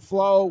the ebb and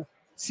flow,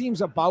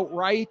 seems about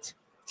right.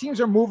 Teams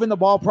are moving the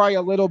ball probably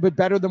a little bit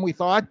better than we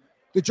thought.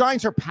 The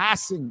Giants are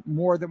passing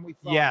more than we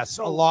thought. Yes,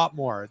 so a lot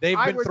more. They've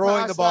been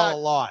throwing the ball a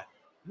lot.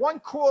 One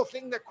cool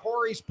thing that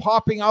Corey's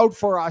popping out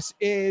for us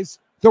is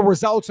the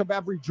results of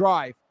every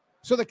drive.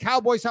 So the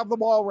Cowboys have the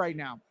ball right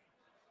now.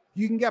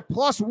 You can get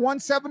plus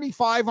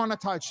 175 on a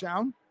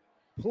touchdown,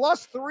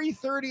 plus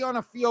 330 on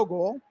a field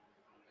goal,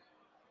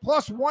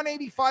 plus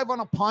 185 on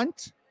a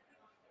punt,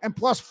 and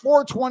plus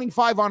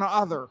 425 on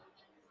a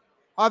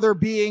other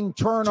being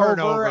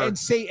turnover. And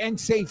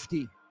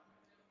safety.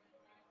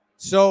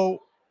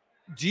 So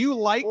do you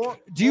like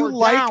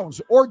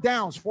downs,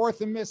 4th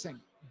and missing?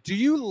 Do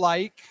you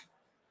like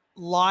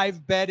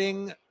live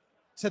betting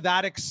to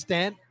that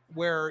extent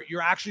where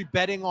you're actually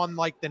betting on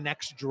like the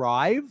next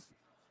drive?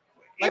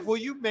 Like, will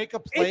you make a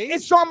play?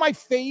 It's not my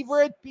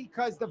favorite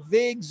because the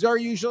VIGs are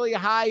usually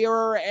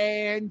higher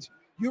and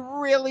you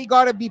really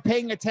got to be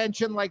paying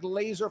attention, like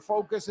laser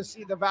focus, to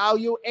see the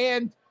value.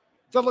 And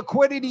the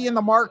liquidity in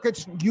the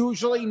market's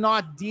usually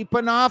not deep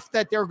enough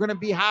that they're going to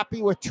be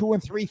happy with $2,000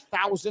 and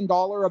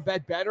 $3,000 a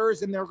bet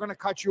bettors, and they're going to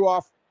cut you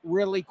off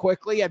really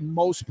quickly at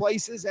most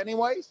places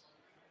anyways,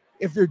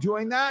 if you're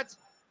doing that.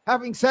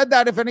 Having said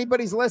that, if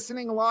anybody's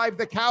listening live,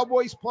 the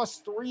Cowboys plus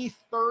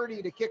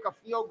 330 to kick a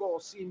field goal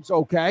seems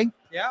okay.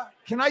 Yeah.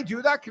 Can I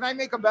do that? Can I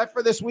make a bet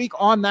for this week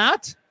on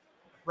that?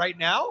 Right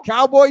now?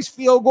 Cowboys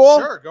field goal.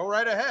 Sure, go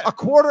right ahead. A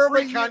quarter of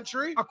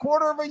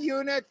a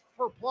unit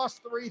for plus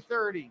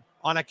 330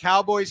 on a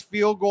Cowboys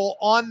field goal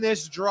on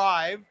this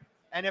drive.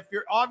 And if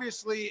you're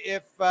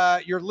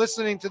you're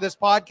listening to this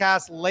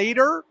podcast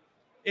later,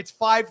 it's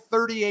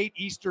 5:38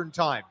 Eastern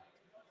time.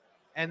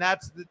 And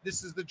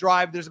this is the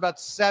drive. There's about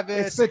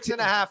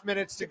 6.5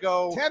 minutes to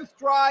go. 10th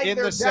drive in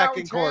the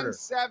second quarter.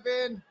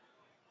 7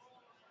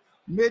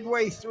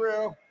 midway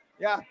through.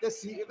 Yeah,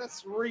 this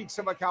reeks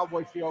of a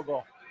Cowboy field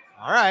goal.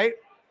 All right.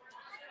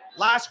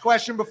 Last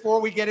question before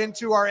we get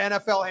into our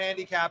NFL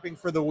handicapping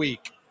for the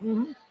week.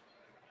 Mm-hmm.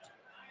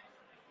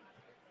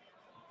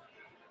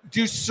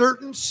 Do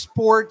certain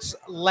sports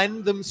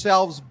lend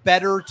themselves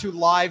better to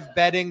live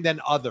betting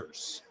than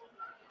others?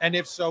 And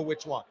if so,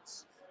 which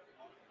ones?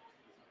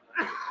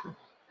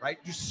 Right?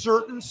 Do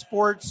certain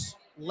sports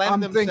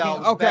lend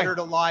themselves better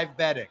to live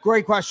betting?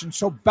 Great question.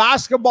 So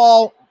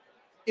basketball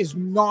is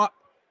not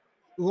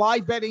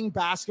live betting.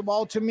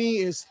 Basketball to me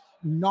is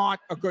not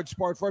a good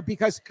sport for it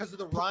because of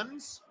the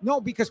runs.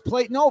 Because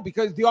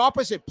the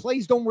opposite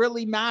plays don't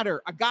really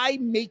matter. A guy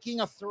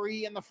making a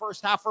 3 in the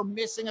first half or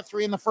missing a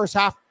 3 in the first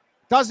half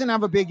doesn't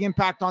have a big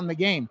impact on the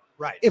game.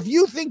 Right. If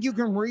you think you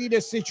can read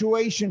a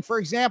situation, for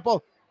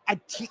example,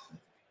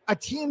 a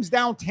team's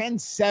down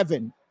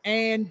 10-7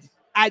 and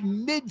at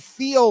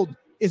midfield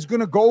is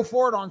going to go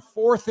for it on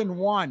 4th and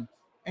 1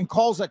 and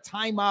calls a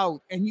timeout,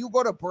 and you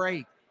go to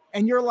break,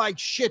 and you're like,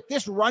 shit,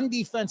 this run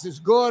defense is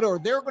good, or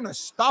they're going to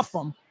stuff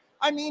them.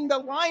 I mean, the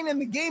line in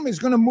the game is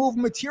going to move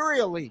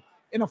materially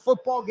in a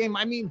football game.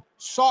 I mean,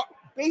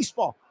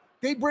 baseball,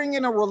 they bring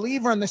in a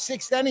reliever in the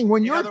 6th inning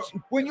when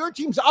your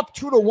team's up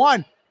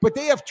 2-1, but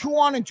they have 2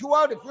 on and 2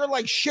 out. If you're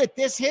like, shit,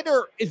 this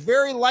hitter is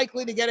very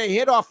likely to get a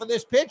hit off of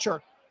this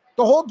pitcher,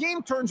 the whole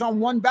game turns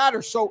on one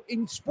batter. So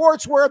in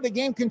sports where the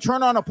game can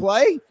turn on a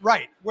play,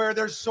 right, where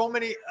there's so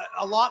many,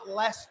 a lot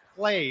less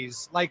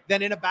plays, like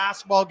than in a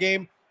basketball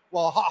game.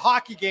 Well,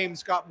 hockey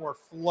games got more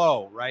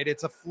flow, right?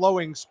 It's a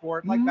flowing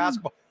sport like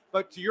basketball.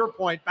 But to your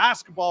point,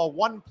 basketball,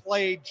 one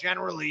play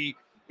generally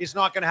is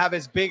not going to have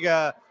as big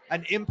an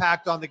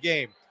impact on the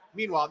game.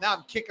 Meanwhile, now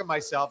I'm kicking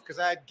myself because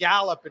I had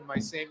Gallup in my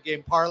same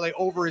game parlay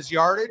over his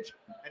yardage,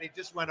 and he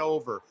just went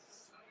over.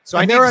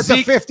 So they're at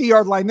the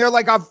 50-yard line. They're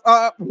like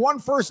one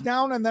first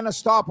down and then a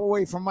stop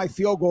away from my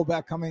field goal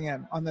bet coming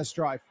in on this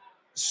drive.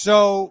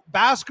 So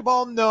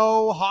basketball,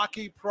 no.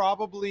 Hockey,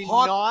 probably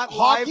not.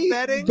 Hockey, live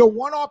betting. The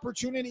one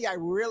opportunity I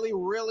really,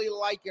 really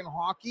like in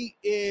hockey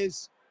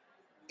is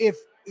if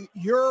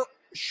you're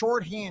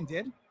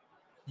shorthanded.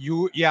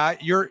 Say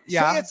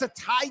it's a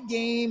tie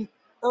game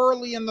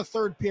early in the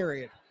 3rd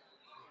period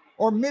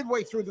or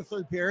midway through the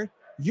 3rd period.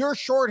 You're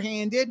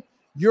shorthanded.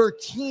 Your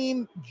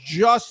team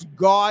just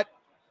got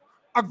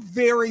a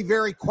very,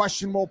 very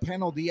questionable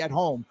penalty at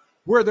home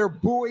where they're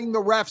booing the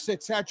refs,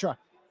 etc.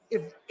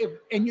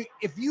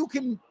 If you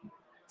can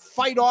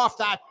fight off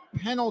that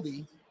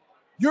penalty,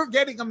 you're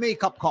getting a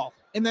makeup call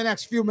in the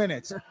next few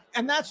minutes.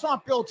 And that's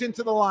not built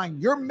into the line.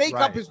 Your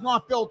makeup is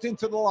not built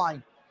into the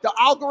line. The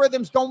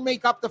algorithms don't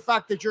make up the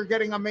fact that you're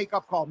getting a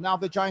makeup call. Now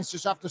the Giants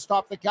just have to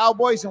stop the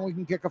Cowboys and we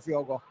can kick a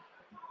field goal.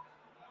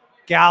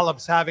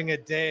 Gallup's having a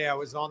day. I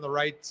was on the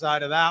right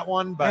side of that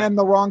one, and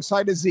the wrong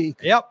side of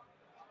Zeke. Yep.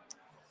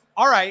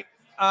 All right.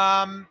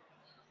 I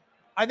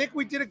think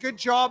we did a good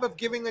job of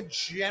giving a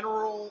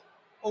general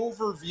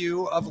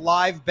overview of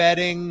live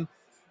betting.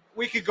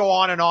 We could go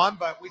on,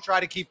 but we try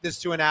to keep this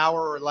to an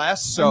hour or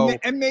less. So,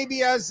 and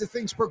maybe as the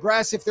things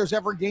progress, if there's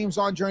ever games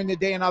on during the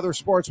day in other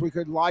sports, we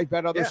could live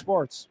bet other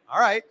sports.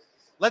 All right.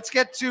 Let's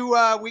get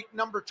to week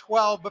number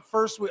 12. But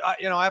first, I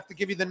have to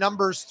give you the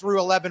numbers through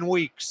 11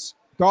 weeks.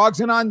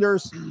 Dogs and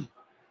unders.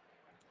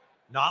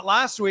 Not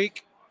last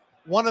week.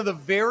 One of the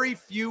very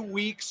few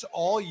weeks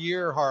all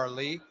year,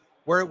 Harley,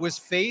 where it was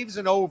faves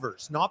and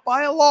overs. Not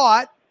by a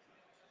lot,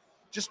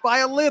 just by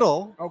a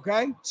little.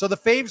 Okay. So the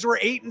faves were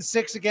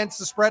 8-6 against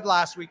the spread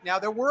last week. Now,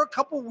 there were a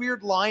couple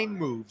weird line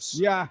moves.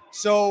 Yeah.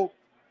 So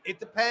it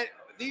depends.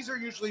 These are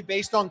usually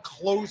based on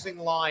closing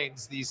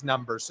lines, these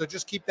numbers. So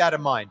just keep that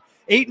in mind.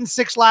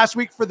 8-6 last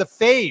week for the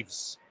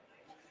faves.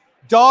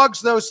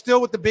 Dogs, though, still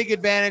with the big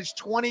advantage,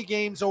 20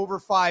 games over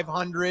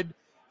 500,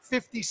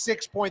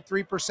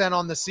 56.3%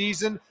 on the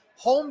season.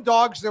 Home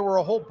dogs, there were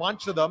a whole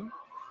bunch of them,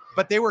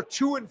 but they were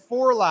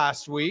 2-4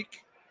 last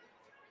week.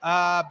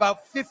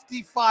 About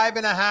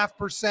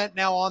 55.5%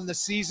 now on the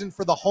season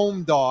for the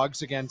home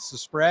dogs against the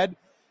spread.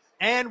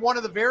 And one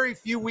of the very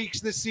few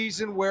weeks this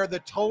season where the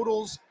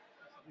totals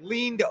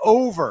leaned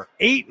over.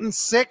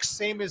 8-6,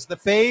 same as the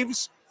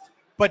faves,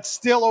 but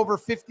still over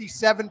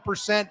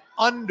 57%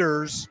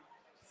 unders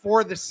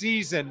for the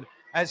season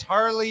as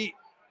Harley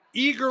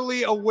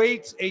eagerly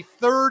awaits a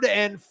 3rd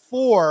and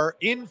 4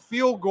 in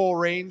field goal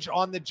range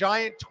on the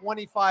Giant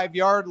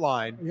 25-yard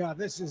line. Yeah,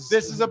 this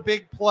is a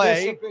big play.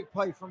 This is a big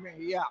play for me.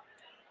 Yeah.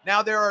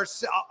 Now there are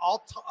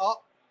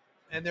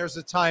and there's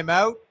a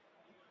timeout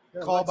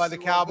called by the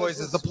Cowboys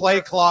as the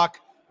play clock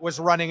was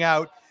running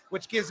out,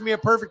 which gives me a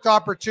perfect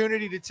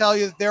opportunity to tell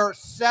you that there are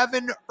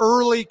 7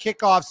 early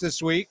kickoffs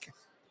this week.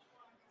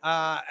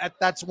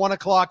 That's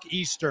 1:00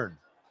 Eastern.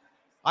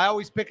 I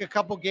always pick a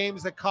couple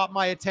games that caught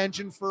my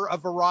attention for a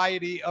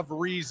variety of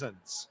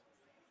reasons.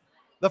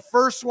 The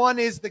first one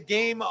is the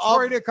game of...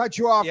 Sorry to cut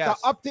you off. Yes.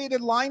 The updated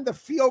line, the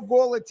field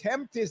goal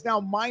attempt is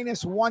now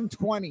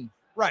 -120.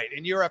 Right,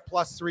 and you're at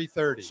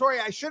 +330.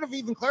 Sorry, I should have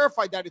even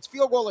clarified that. It's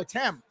field goal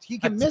attempt. He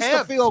can miss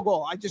the field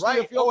goal. I just need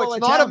a field goal it's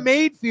attempt. not a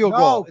made field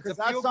goal. It's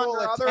a field goal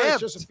attempt. It's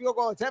just a field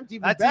goal attempt.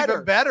 Even That's better.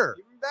 even better.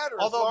 Even better.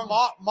 Although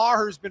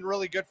Maher's been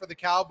really good for the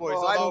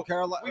Cowboys. I don't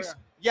care.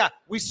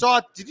 We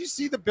saw. Did you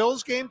see the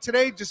Bills game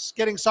today? Just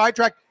getting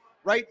sidetracked,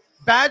 right?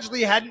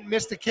 Badgley hadn't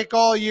missed a kick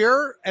all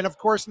year, and of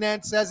course,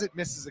 Nance says it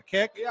misses a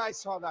kick. Yeah, I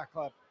saw that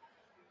clip.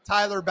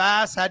 Tyler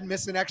Bass hadn't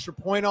missed an extra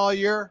point all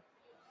year.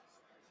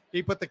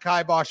 He put the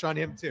kibosh on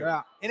him too.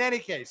 Yeah. In any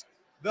case,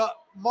 the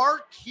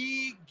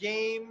marquee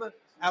game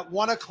at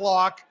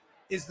 1:00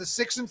 is the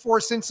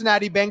 6-4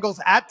 Cincinnati Bengals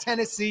at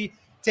Tennessee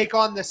take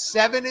on the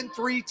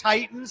 7-3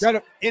 Titans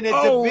in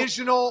a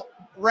divisional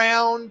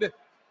round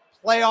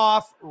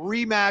playoff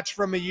rematch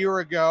from a year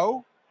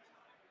ago.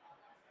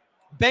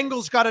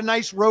 Bengals got a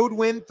nice road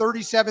win,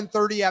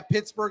 37-30 at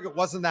Pittsburgh. It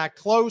wasn't that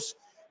close.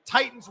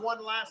 Titans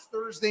won last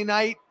Thursday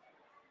night.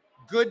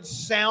 Good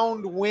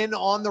sound win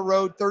on the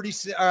road,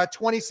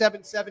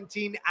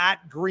 27-17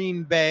 at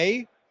Green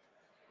Bay.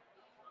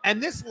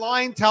 And this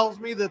line tells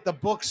me that the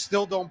books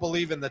still don't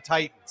believe in the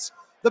Titans.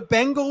 The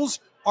Bengals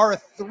are a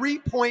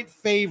 3-point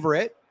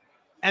favorite,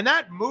 and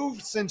that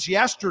moved since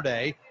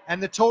yesterday,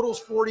 and the total's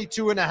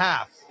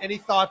 42.5. Any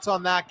thoughts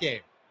on that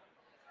game?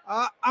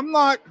 I'm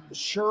not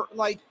sure.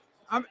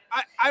 I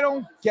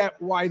don't get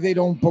why they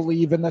don't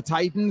believe in the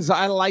Titans.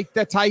 I like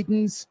the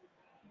Titans.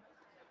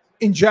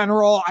 In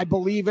general, I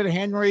believe in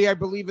Henry. I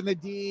believe in the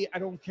D. I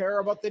don't care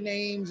about the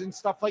names and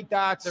stuff like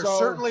that. They're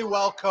certainly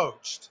well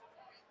coached.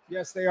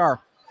 Yes, they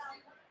are.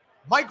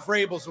 Mike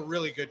Vrabel's a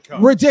really good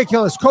coach.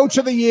 Ridiculous. Coach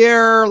of the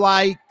year,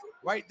 right?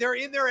 They're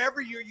in there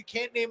every year. You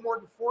can't name more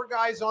than 4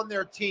 guys on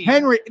their team.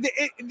 Henry,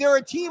 they're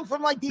a team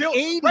from the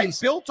 80s. Right,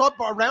 built up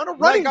around a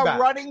running back.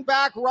 A running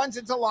back runs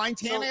into line.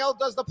 Tannehill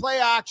does the play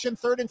action,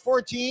 3rd and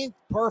 14.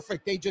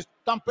 Perfect. They just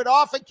dump it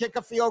off and kick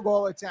a field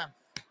goal attempt.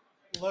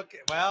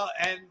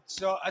 And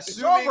so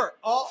it's over.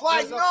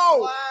 Flag,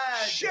 no.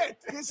 Flag. Shit,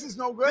 this is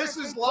no good. This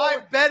is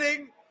live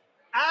betting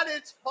at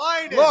its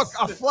finest. Look,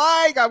 a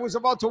flag. I was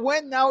about to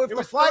win. Now, if it the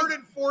was flag, 3rd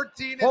and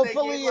 14, and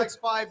hopefully they gained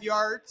 5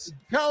 yards.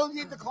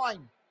 Penalty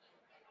decline.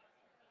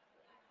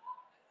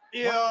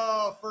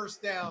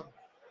 First down.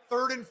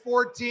 3rd and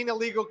 14,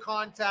 illegal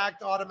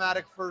contact,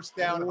 automatic first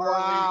down. Wow,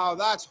 Harley,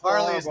 that's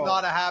horrible. Harley is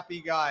not a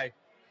happy guy.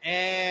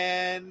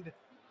 And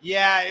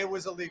it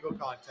was illegal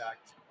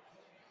contact.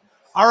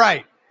 All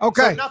right.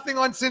 Okay. So nothing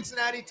on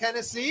Cincinnati,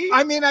 Tennessee.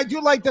 I mean, I do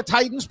like the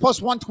Titans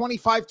plus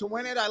 125 to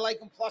win it. I like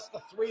them plus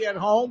the 3 at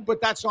home, but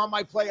that's on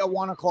my play at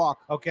 1:00.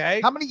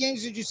 Okay. How many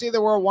games did you say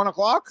there were at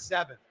 1:00?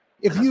 7.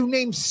 If you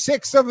name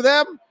 6 of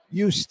them,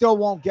 you still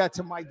won't get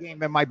to my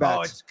game and my bets.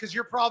 Oh, it's because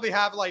you probably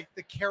have like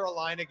the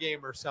Carolina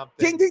game or something.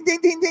 Ding, ding,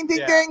 ding, ding, ding,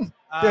 ding, ding.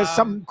 There's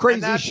some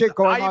crazy shit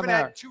going on there. I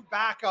even had 2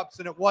 backups,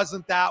 and it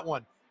wasn't that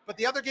one. But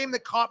the other game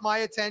that caught my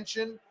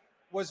attention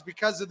was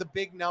because of the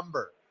big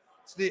number.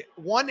 It's the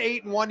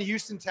 1-8-1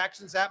 Houston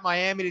Texans at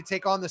Miami to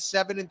take on the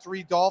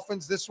 7-3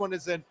 Dolphins. This one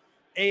is an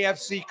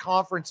AFC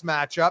conference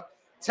matchup.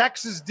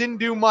 Texas didn't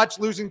do much,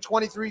 losing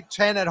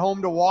 23-10 at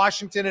home to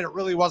Washington, and it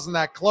really wasn't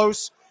that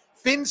close.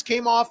 Finns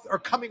coming off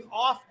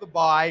the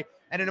bye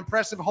and an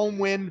impressive home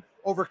win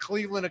over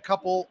Cleveland a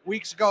couple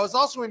weeks ago. I was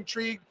also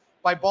intrigued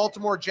by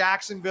Baltimore,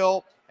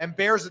 Jacksonville, and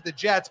Bears at the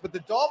Jets, but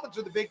the Dolphins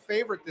are the big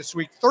favorite this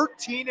week,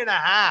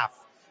 13.5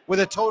 with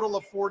a total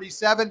of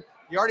 47.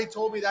 You already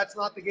told me that's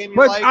not the game you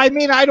like. I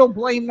mean, I don't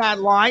blame that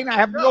line. I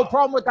have no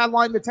problem with that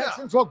line. The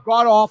Texans look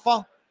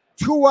god-awful.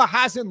 Tua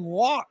hasn't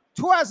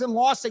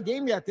lost a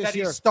game yet this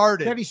year.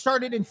 That he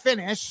started and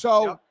finished.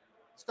 So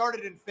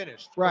started and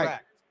finished. Right.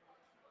 Correct.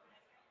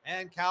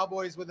 And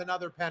Cowboys with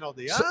another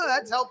penalty.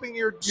 That's helping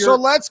your. So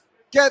let's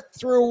get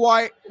through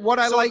what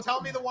I like.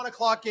 Tell me the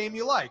 1:00 game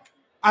you like.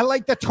 I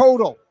like the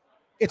total.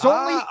 It's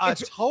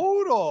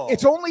total.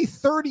 It's only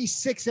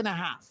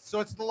 36.5.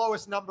 So it's the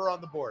lowest number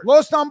on the board.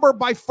 Lowest number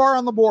by far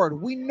on the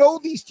board. We know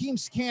these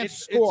teams can't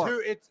score.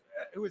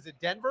 Who is it?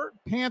 Denver?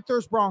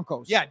 Panthers,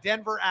 Broncos. Yeah,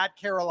 Denver at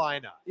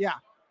Carolina. Yeah.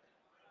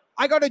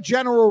 I got a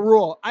general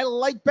rule. I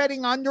like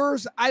betting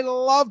unders. I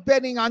love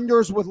betting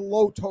unders with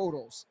low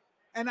totals.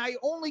 And I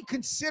only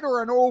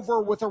consider an over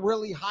with a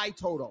really high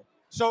total.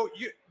 So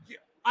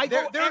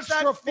there's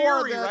that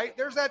theory, right?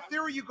 There's that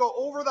theory you go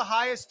over the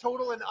highest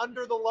total and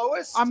under the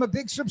lowest. I'm a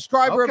big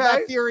subscriber of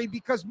that theory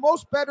because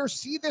most bettors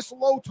see this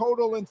low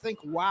total and think,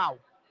 wow,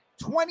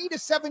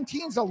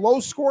 20-17 is a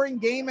low-scoring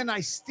game, and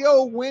I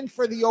still win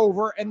for the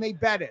over, and they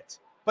bet it.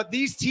 But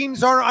these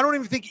teams I don't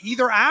even think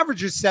either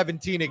averages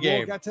 17 a game.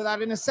 We'll get to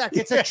that in a sec.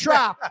 It's a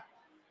trap.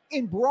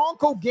 In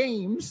Bronco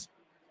games,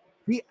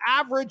 the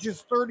average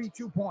is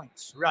 32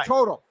 points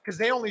total. Because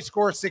they only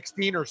score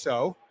 16 or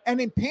so. And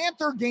in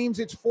Panther games,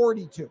 it's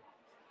 42.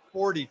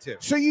 42.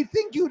 So you'd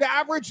think you'd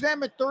average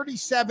them at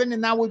 37,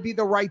 and that would be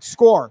the right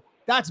score.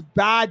 That's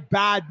bad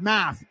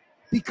math.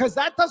 Because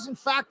that doesn't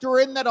factor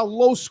in that a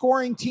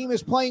low-scoring team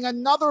is playing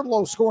another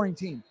low-scoring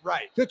team.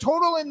 Right. The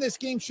total in this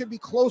game should be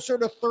closer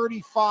to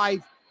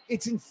 35.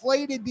 It's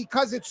inflated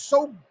because it's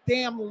so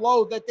damn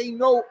low that they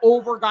know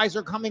over guys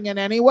are coming in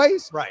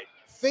anyways. Right.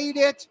 Fade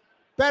it.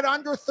 Bet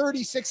under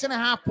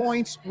 36.5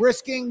 points,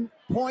 risking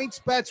points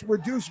bets,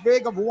 reduce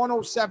VIG of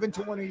 107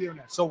 to win a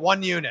unit. So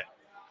 1 unit.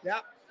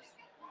 Yep.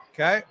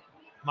 Okay.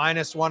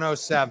 Minus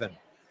 107.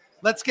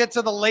 Let's get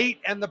to the late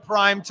and the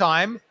prime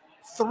time.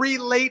 3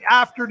 late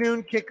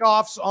afternoon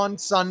kickoffs on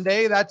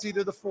Sunday. That's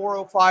either the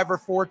 4:05 or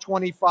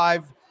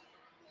 4:25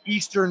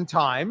 Eastern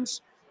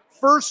times.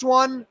 First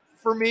one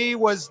for me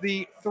was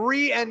the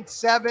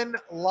 3-7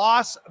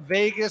 Las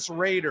Vegas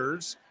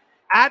Raiders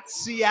at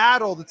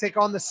Seattle to take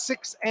on the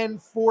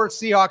 6-4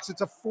 Seahawks.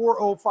 It's a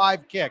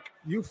 4:05 kick.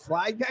 You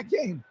flagged that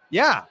game.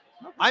 Yeah.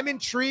 Okay. I'm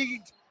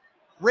intrigued.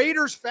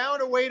 Raiders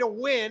found a way to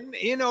win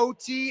in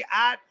OT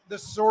at the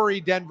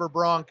sorry Denver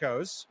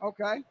Broncos.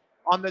 Okay.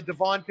 On the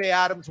Devontae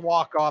Adams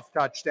walk-off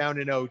touchdown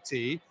in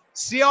OT.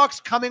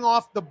 Seahawks coming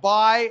off the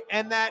bye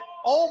and that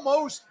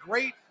almost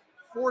great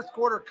fourth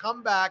quarter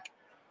comeback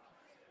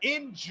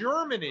in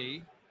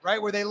Germany,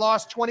 right, where they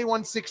lost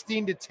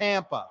 21-16 to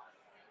Tampa.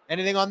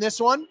 Anything on this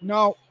one?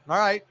 No. All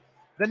right.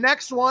 The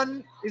next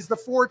one is the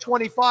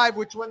 4:25,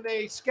 which when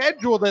they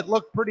scheduled it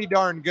looked pretty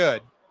darn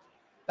good.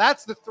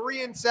 That's the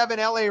 3-7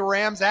 LA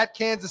Rams at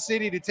Kansas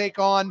City to take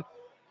on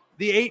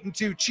the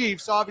 8-2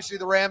 Chiefs. Obviously,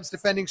 the Rams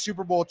defending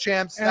Super Bowl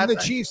champs. And the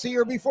Chiefs the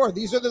year before.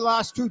 These are the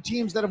last two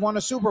teams that have won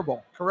a Super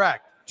Bowl.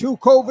 Correct. 2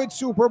 COVID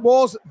Super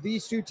Bowls,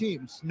 these two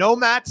teams. No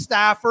Matt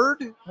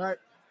Stafford. Right.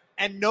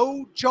 And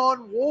no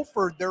John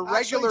Wolford, their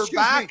regular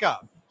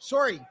backup.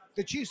 Sorry,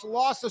 the Chiefs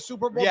lost the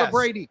Super Bowl to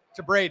Brady.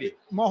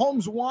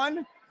 Mahomes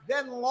won,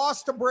 then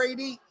lost to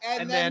Brady,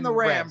 and then the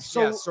Rams.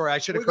 So yes, sorry, I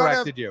should have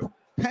corrected you.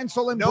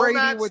 Pencil in no Brady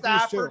Matt with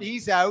Stafford, these two.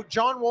 He's out.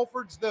 John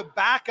Wolford's the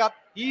backup.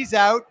 He's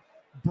out.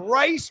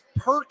 Bryce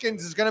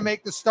Perkins is going to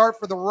make the start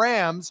for the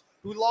Rams,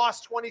 who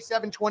lost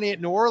 27-20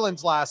 at New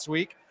Orleans last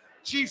week.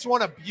 Chiefs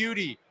won a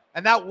beauty,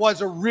 and that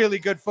was a really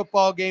good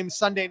football game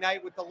Sunday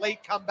night with the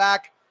late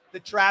comeback, the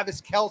Travis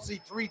Kelce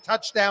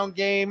 3-touchdown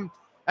game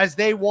as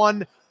they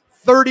won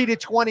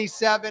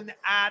 30-27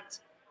 at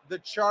the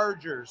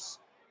Chargers.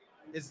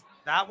 Is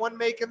that one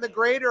making the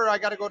grade, or I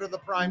got to go to the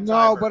prime No,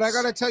 timers? but I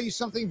got to tell you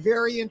something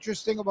very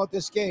interesting about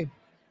this game.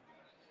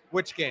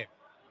 Which game?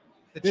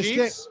 This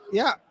Chiefs?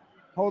 Game, yeah.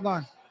 Hold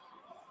on.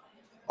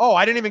 Oh,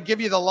 I didn't even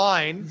give you the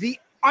line. The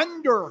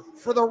under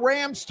for the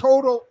Rams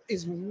total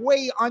is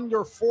way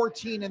under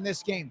 14 in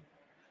this game.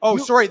 Oh,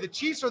 sorry. The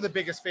Chiefs are the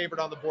biggest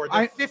favorite on the board.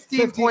 They're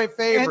 15-point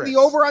favorites. And the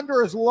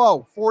over-under is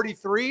low.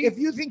 43. If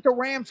you think the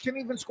Rams can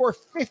even score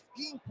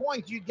 15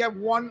 points, you'd get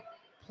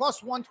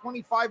plus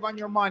 125 on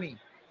your money.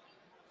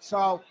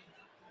 So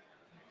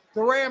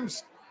the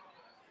Rams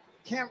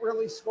can't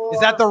really score. Is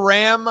that the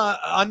Ram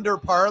under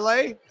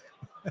parlay?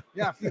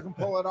 Yeah, if you can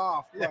pull it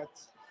off. Yeah. But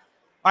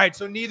all right,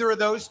 so neither of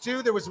those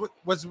two. There was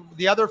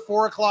the other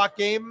 4:00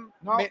 game.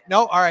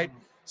 No. All right,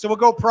 so we'll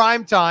go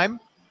prime time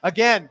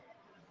again.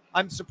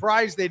 I'm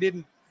surprised they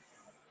didn't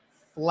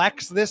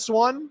flex this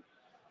one,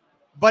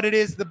 but it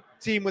is the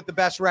team with the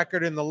best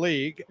record in the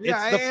league.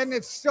 Yeah, and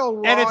it's still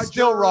Rodgers. And it's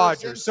still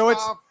Rodgers. So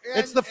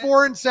it's the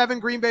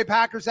 4-7 Green Bay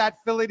Packers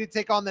at Philly to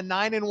take on the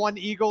 9-1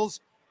 Eagles.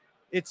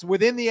 It's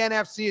within the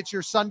NFC. It's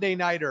your Sunday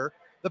nighter.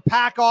 The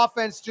Pack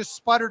offense just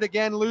sputtered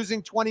again,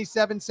 losing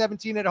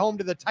 27-17 at home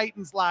to the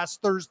Titans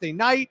last Thursday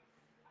night.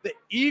 The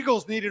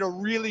Eagles needed a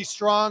really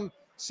strong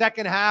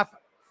second half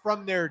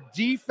from their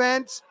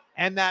defense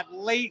and that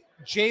late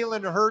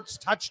Jalen Hurts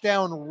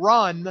touchdown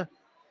run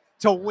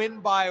to win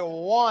by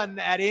 1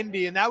 at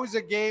Indy. And that was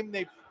a game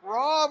they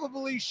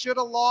probably should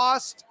have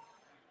lost.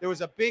 There was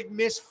a big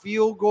missed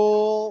field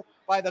goal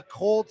by the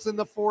Colts in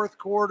the fourth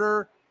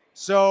quarter.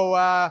 So,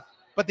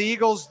 but the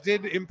Eagles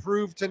did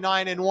improve to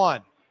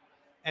 9-1.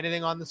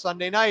 Anything on the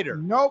Sunday nighter?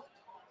 Nope.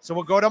 So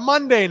we'll go to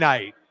Monday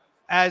night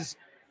as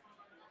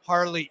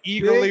Harley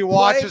eagerly Big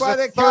watches play by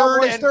a the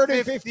Cowboys, third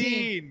and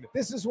 15.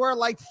 This is where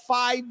like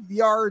 5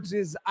 yards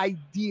is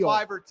ideal.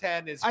 5 or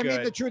 10 is good. I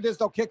mean, the truth is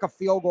they'll kick a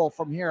field goal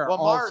from here. Well,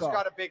 Mars also.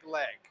 got a big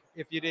leg,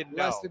 if you didn't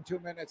know. Less than 2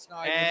 minutes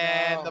now.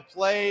 And the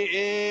play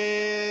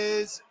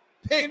is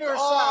picked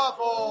off.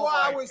 Oh,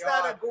 wow, was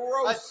that a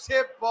gross? A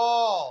tip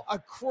ball.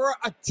 A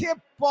tip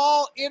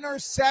ball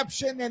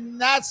interception, and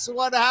that's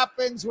what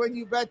happens when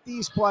you bet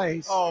these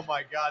plays. Oh,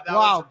 my God. That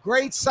wow, was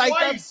great sight.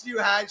 Twice you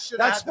should have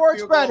That's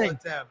sports betting.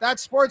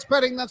 That's sports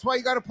betting. That's why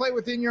you got to play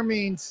within your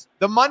means.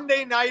 The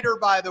Monday nighter,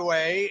 by the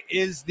way,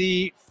 is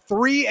the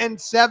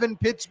 3-7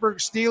 Pittsburgh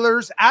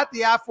Steelers at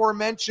the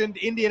aforementioned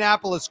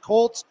Indianapolis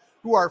Colts,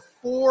 who are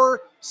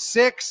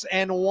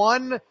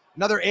 4-6-1.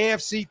 Another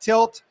AFC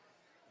tilt.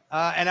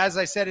 And as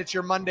I said, it's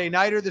your Monday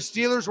nighter. The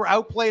Steelers were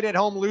outplayed at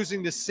home,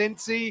 losing to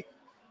Cincy.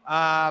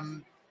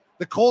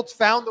 The Colts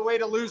found the way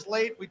to lose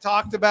late. We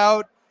talked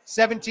about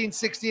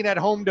 17-16 at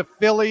home to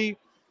Philly.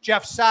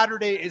 Jeff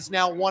Saturday is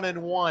now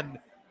 1-1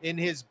 in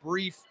his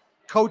brief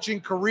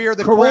coaching career.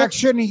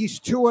 Correction, he's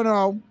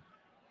 2-0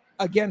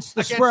 against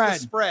the spread. The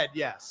spread,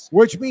 yes.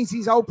 Which means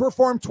he's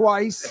outperformed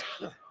twice.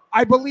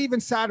 I believe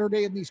in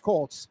Saturday in these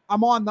Colts.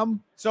 I'm on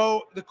them.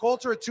 So the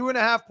Colts are a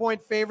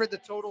 2.5-point favorite. The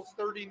total's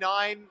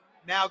 39.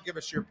 Now give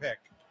us your pick.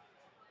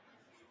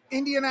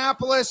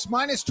 Indianapolis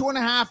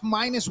 -2.5,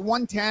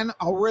 -110.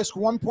 I'll risk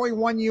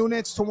 1.1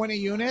 units to win a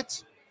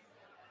unit.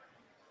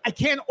 I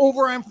can't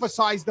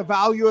overemphasize the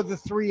value of the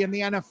 3 in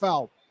the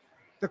NFL.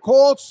 The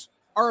Colts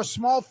are a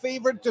small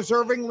favorite,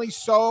 deservingly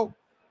so.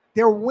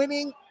 They're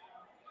winning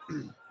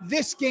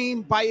this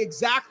game by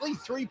exactly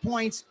 3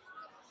 points,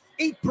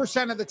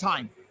 8% of the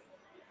time.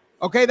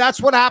 Okay, that's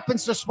what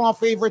happens to small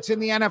favorites in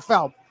the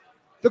NFL.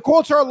 The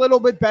Colts are a little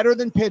bit better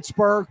than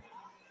Pittsburgh.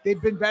 They've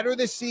been better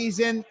this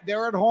season.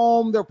 They're at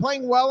home. They're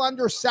playing well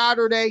under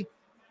Saturday.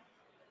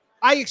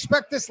 I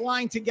expect this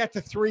line to get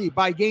to 3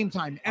 by game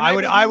time. And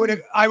I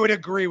would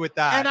agree with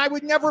that. And I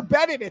would never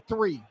bet it at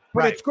 3.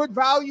 But It's good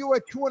value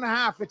at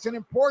 2.5. It's an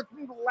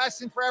important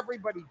lesson for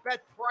everybody. Bet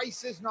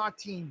prices, not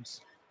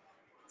teams.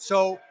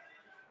 So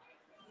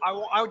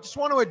I just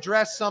want to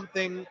address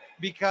something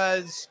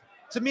because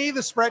to me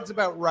the spread's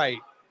about right.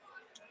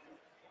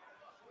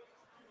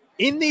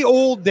 In the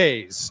old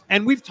days,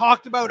 and we've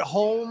talked about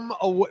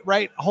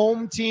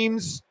home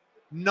teams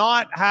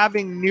not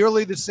having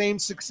nearly the same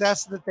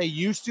success that they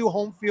used to.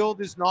 Home field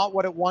is not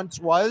what it once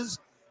was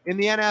in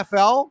the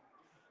NFL.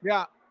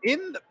 Yeah.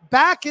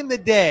 back in the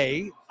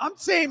day, I'm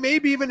saying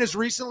maybe even as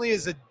recently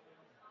as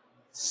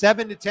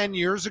 7 to 10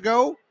 years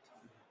ago,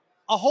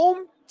 a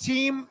home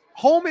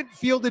and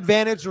field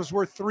advantage was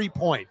worth 3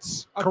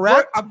 points.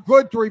 Correct? A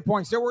good 3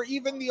 points. There were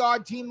even the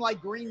odd team like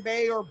Green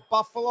Bay or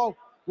Buffalo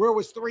where it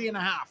was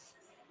 3.5.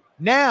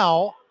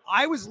 Now,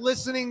 I was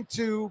listening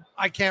to,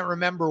 I can't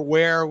remember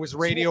where, it was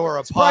radio or a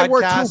it's probably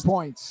worth podcast. 2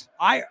 points.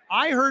 I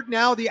heard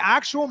now the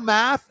actual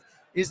math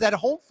is that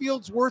home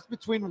field's worth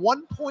between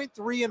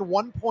 1.3 and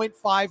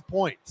 1.5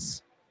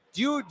 points.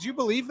 Do you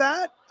believe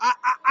that?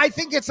 I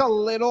think it's a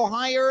little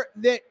higher.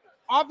 That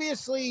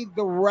obviously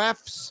the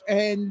refs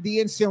and the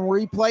instant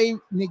replay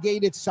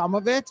negated some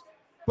of it,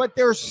 but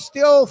there's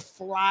still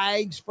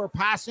flags for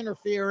pass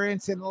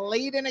interference, and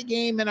late in a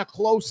game, in a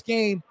close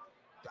game,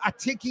 a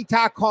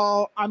ticky-tack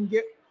call.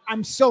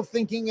 I'm still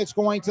thinking it's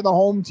going to the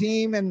home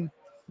team, and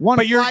one.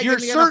 But you're flag in the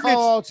certain NFL,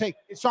 I'll take.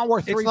 It's not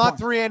worth 3 It's points. not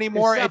 3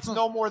 anymore. It's It's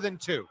no more than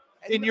 2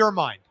 in your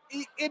mind.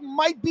 It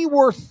might be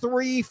worth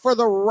 3 for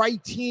the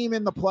right team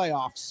in the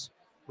playoffs.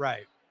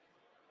 Right.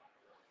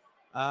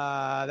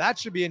 That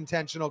should be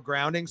intentional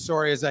grounding.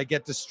 Sorry, as I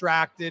get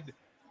distracted.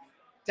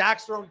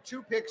 Dak's thrown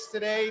 2 picks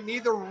today.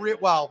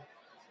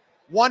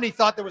 One, he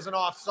thought there was an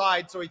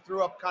offside, so he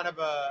threw up kind of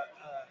a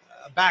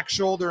back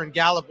shoulder, and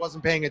Gallup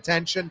wasn't paying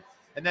attention.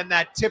 And then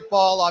that tip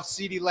ball off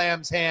CeeDee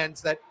Lamb's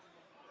hands that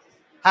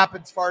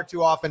happens far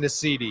too often to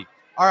CeeDee.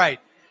 All right.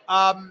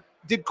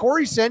 Did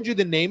Corey send you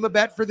the name a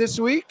bet for this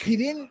week? He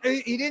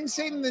didn't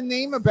send the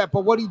name a bet,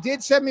 but what he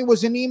did send me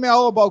was an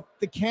email about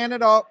the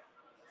Canada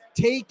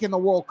take in the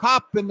World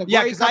Cup and the Grey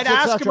Cup. Cup. Because I'd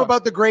asked him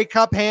about the Grey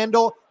Cup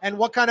handle and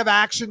what kind of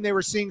action they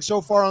were seeing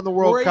so far on the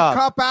World Cup.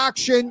 Grey Cup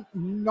action,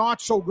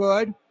 not so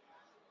good.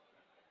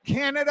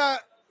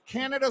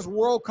 Canada's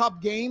World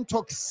Cup game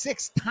took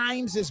 6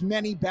 times as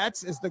many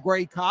bets as the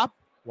Grey Cup.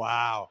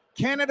 Wow.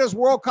 Canada's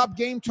World Cup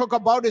game took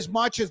about as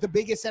much as the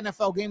biggest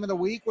NFL game of the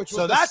week, which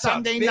was the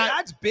Sunday night.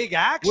 That's big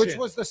action. Which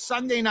was the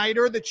Sunday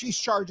nighter, the Chiefs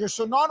Chargers.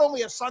 So not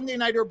only a Sunday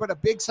nighter, but a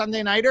big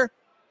Sunday nighter.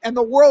 And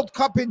the World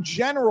Cup in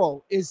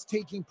general is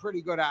taking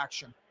pretty good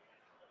action.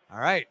 All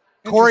right.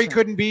 Corey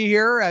couldn't be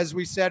here, as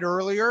we said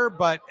earlier,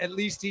 but at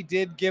least he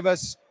did give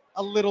us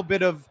a little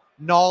bit of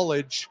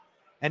knowledge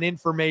and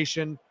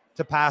information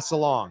to pass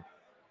along,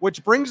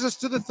 which brings us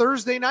to the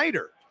Thursday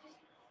nighter.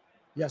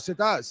 Yes, it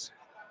does.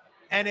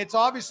 And it's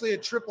obviously a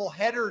triple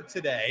header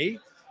today.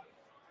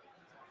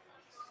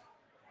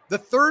 The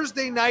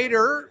Thursday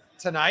nighter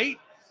tonight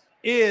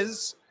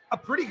is a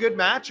pretty good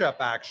matchup,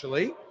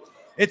 actually.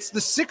 It's the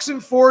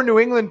 6-4 New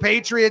England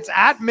Patriots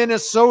at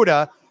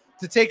Minnesota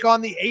to take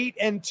on the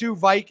 8-2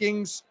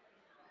 Vikings.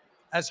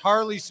 As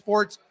Harley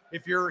sports,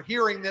 if you're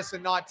hearing this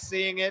and not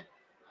seeing it,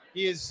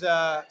 he is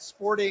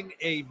sporting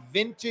a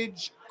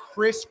vintage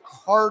Chris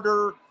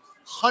Carter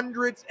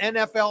 100th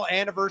NFL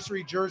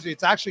anniversary jersey.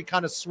 It's actually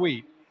kind of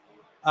sweet.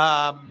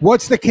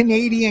 What's the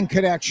Canadian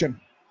connection?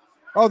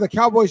 Oh, the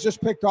Cowboys just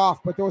picked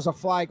off, but there was a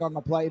flag on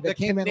the play that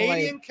came in late. The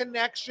Canadian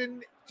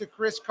connection to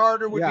Chris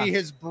Carter would be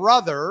his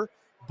brother,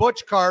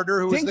 Butch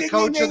Carter, who was the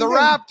coach of the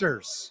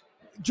Raptors.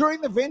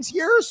 During the Vince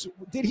years,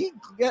 did he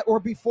get, or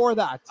before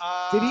that,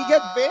 did he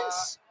get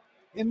Vince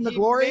in the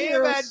glory years? He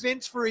may have had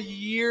Vince for a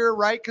year,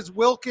 right? Because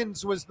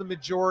Wilkins was the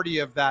majority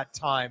of that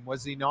time,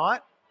 was he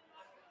not?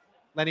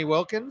 Lenny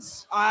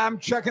Wilkins? I'm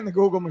checking the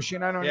Google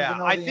machine. I don't even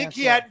know. I think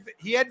he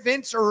had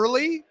Vince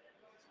early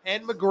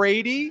and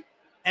McGrady,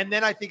 and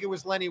then I think it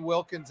was Lenny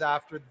Wilkins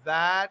after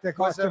that. That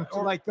got them to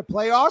like the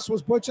playoffs.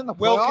 Was Butch in the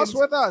playoffs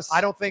with us? I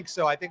don't think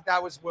so. I think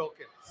that was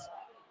Wilkins.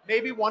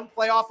 Maybe one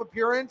playoff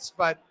appearance,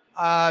 but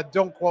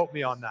don't quote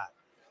me on that.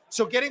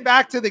 So getting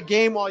back to the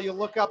game while you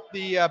look up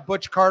the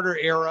Butch Carter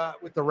era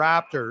with the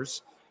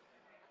Raptors.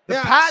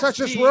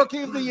 Such as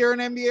Rookie of the Year in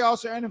NBA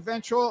also and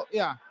eventual,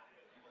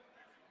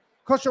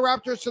 coached the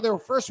Raptors to their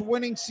first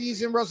winning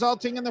season,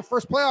 resulting in their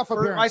first playoff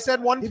appearance. I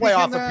said one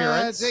playoff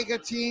appearance. Take a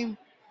team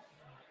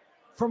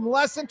from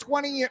less than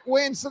 20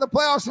 wins to the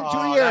playoffs in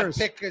 2 years.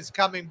 That pick is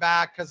coming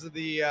back because of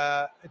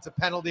the it's a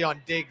penalty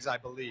on Diggs, I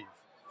believe.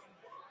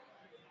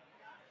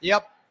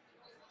 Yep.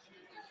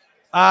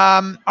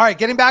 All right,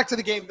 getting back to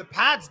the game. The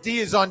Pats D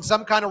is on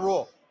some kind of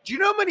rule. Do you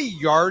know how many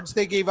yards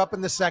they gave up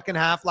in the second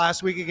half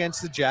last week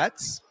against the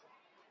Jets?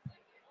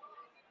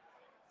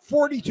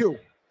 42.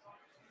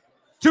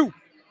 2.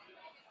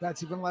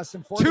 That's even less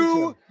than 42.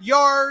 2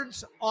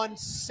 yards on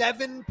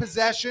 7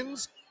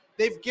 possessions.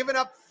 They've given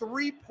up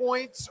 3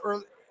 points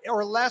or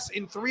less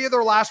in 3 of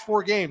their last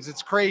 4 games.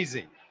 It's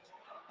crazy.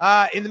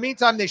 In the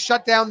meantime, they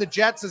shut down the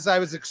Jets, as I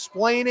was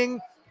explaining,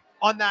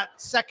 on that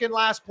second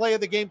last play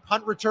of the game,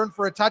 punt return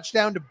for a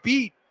touchdown to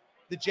beat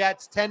the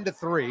Jets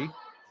 10-3.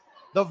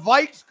 The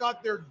Vikes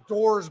got their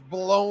doors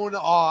blown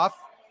off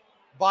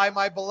by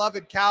my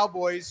beloved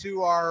Cowboys,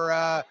 who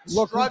are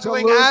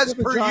struggling as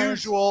per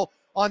usual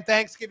on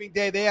Thanksgiving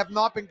Day. They have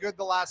not been good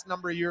the last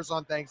number of years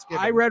on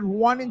Thanksgiving. I read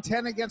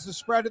 1-10 against the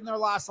spread in their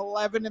last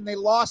 11, and they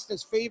lost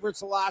as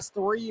favorites the last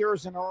 3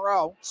 years in a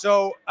row.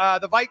 So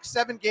the Vikes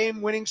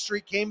 7-game winning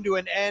streak came to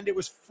an end. It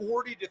was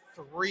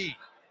 40-3,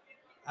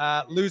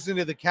 losing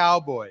to the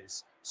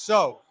Cowboys.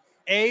 So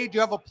A, do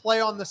you have a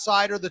play on the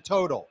side or the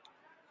total?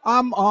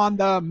 I'm on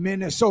the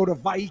Minnesota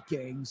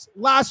Vikings.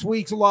 Last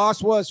week's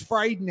loss was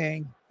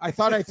frightening. I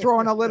thought I'd throw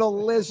in a little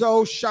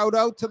Lizzo shout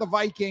out to the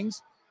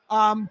Vikings.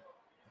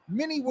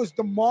 Minnie was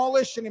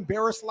demolished and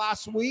embarrassed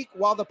last week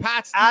while the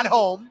Pats At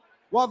home.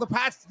 While the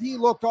Pats D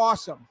looked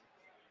awesome.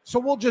 So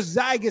we'll just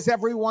zag as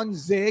everyone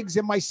zigs.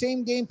 And my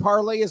same game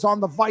parlay is on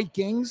the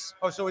Vikings.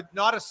 Oh, so it's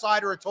not a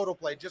side or a total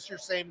play, just your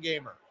same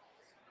gamer.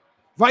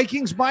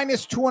 Vikings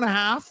minus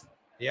 2.5.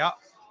 Yeah.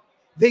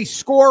 They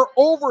score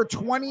over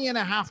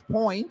 20.5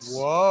 points.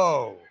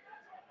 Whoa.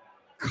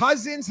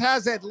 Cousins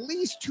has at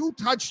least 2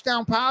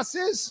 touchdown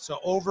passes.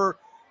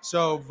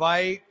 So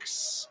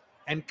Vikes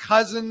and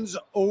Cousins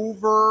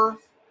over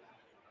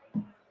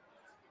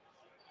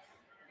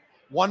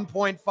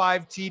 1.5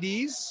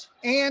 TDs.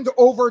 And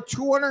over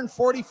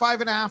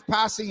 245.5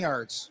 passing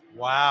yards.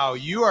 Wow,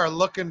 you are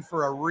looking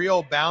for a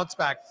real bounce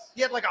back.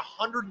 He had like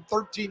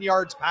 113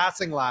 yards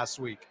passing last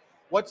week.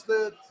 What's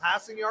the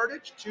passing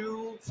yardage?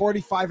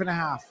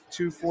 245.5.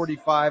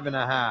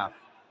 245.5.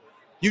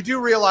 You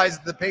do realize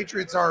the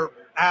Patriots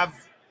have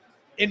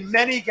in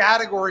many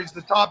categories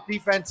the top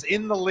defense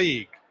in the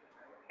league,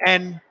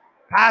 and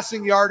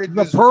passing yardage.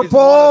 The is purple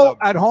one of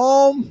them. at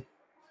home.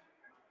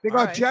 They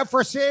got right.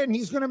 Jefferson.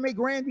 He's going to make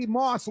Randy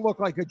Moss look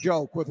like a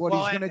joke with what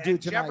he's going to do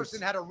tonight.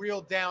 Jefferson had a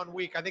real down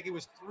week. I think it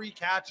was 3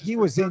 catches. He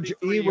was injured.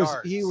 He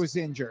was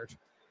injured.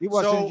 He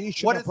wasn't. So he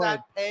what does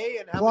that pay?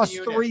 And how plus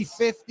many units?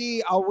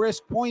 350. I'll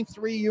risk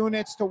 0.3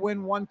 units to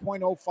win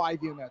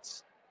 1.05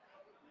 units.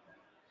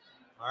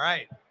 All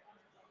right.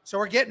 So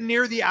we're getting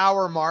near the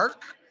hour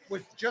mark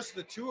with just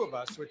the two of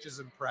us, which is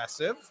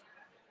impressive.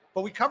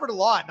 But we covered a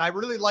lot, and I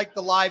really like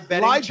the live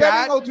betting Live chat.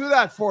 betting will do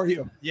that for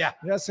you. Yeah.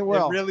 Yes, it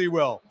will. It really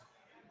will.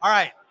 All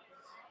right.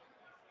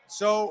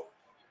 So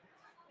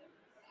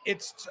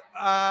it's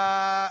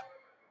I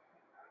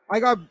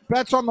got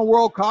bets on the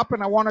World Cup,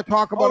 and I want to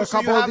talk about a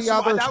couple of the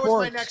other that sports.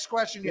 was my next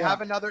question. You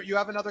have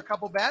another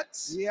couple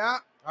bets? Yeah.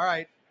 All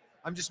right.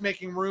 I'm just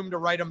making room to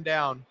write them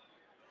down.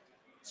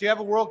 So you have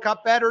a World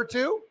Cup bet or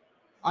two?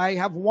 I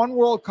have one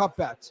World Cup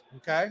bet.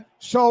 Okay.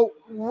 So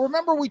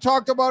remember we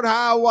talked about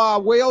how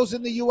Wales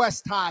and the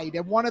U.S. tied,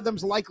 and one of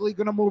them's likely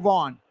going to move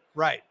on.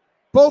 Right.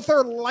 Both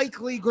are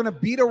likely going to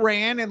beat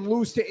Iran and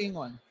lose to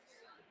England.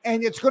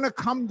 And it's going to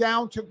come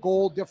down to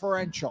goal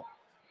differential.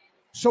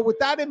 So with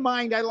that in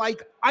mind, I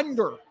like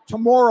under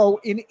tomorrow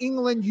in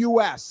England,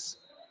 U.S.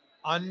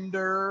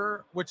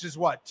 Under, which is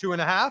what,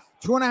 2.5?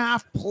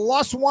 2.5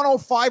 plus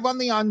 105 on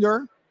the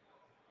under.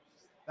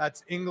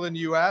 That's England,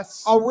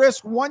 U.S. I'll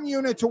risk 1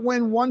 unit to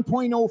win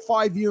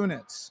 1.05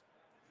 units.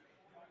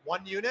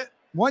 1 unit?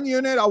 1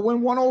 unit, I'll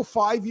win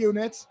 105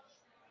 units.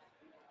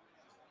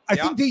 I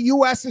think the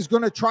U.S. is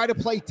going to try to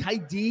play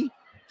tight D,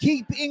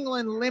 keep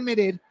England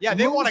limited. Yeah,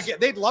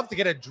 they'd love to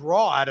get a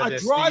draw out of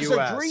this. A draw is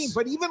a dream,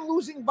 but even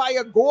losing by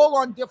a goal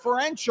on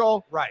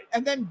differential, right,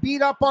 and then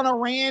beat up on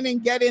Iran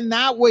and get in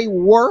that way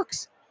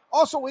works.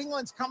 Also,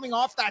 England's coming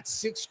off that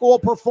 6-goal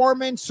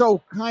performance, so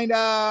kind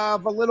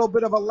of a little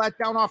bit of a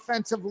letdown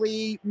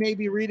offensively.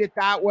 Maybe read it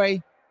that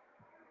way.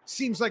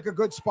 Seems like a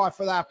good spot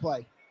for that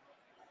play.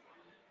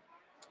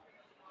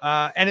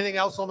 Anything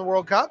else on the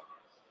World Cup?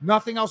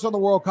 Nothing else on the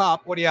World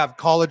Cup. What do you have?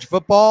 College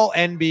football,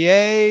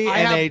 NBA,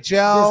 NHL? There's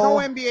no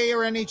NBA or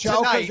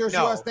NHL because there's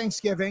U.S.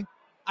 Thanksgiving.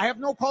 I have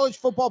no college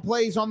football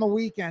plays on the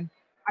weekend.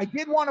 I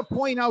did want to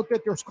point out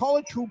that there's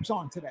college hoops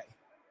on today.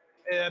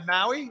 The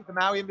Maui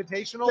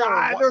Invitational?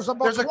 There's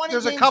about 20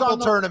 there's games a couple on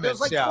the, tournaments.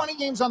 There's like 20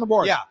 games on the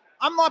board. Yeah.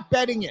 I'm not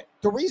betting it.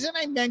 The reason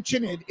I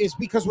mention it is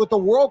because with the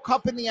World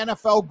Cup and the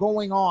NFL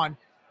going on,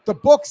 the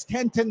books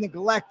tend to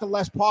neglect the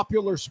less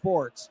popular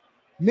sports,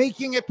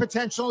 making it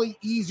potentially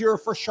easier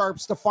for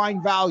sharps to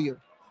find value.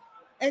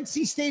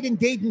 NC State and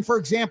Dayton, for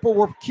example,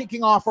 were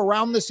kicking off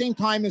around the same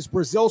time as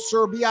Brazil,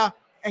 Serbia,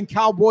 and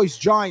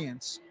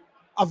Cowboys-Giants.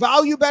 A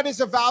value bet is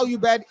a value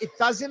bet. It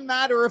doesn't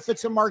matter if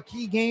it's a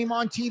marquee game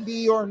on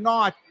TV or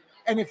not.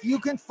 And if you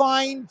can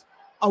find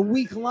a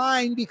weak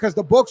line because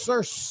the books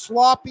are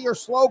sloppy or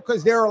slow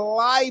because they're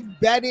live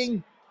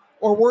betting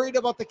or worried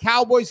about the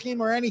Cowboys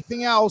game or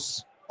anything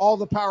else, all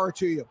the power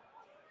to you.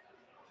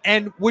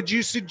 And would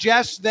you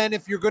suggest then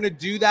if you're going to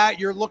do that,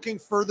 you're looking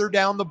further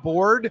down the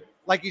board,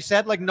 like you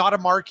said, like not a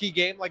marquee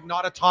game, like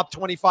not a top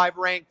 25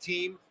 ranked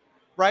team,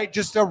 right?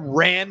 Just a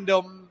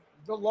random.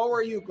 The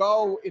lower you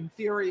go, in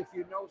theory, if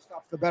you know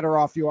stuff, the better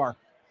off you are.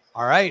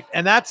 All right.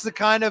 And that's the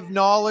kind of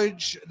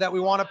knowledge that we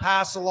want to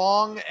pass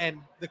along and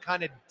the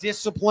kind of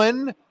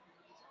discipline.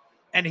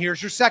 And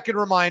here's your second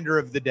reminder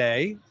of the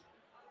day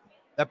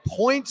that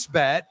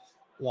PointsBet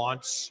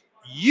wants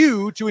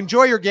you to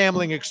enjoy your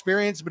gambling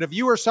experience. But if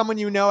you or someone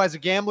you know has a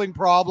gambling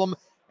problem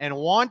and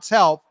wants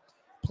help,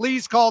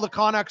 please call the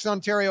Connex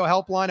Ontario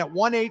helpline at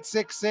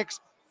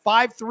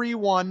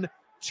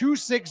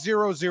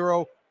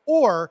 1-866-531-2600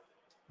 or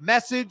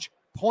message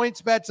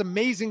PointsBet's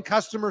amazing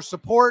customer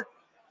support,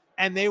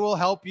 and they will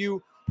help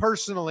you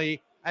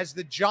personally as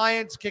the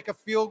Giants kick a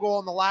field goal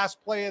on the last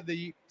play of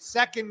the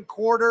second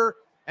quarter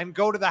and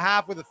go to the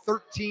half with a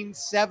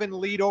 13-7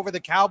 lead over the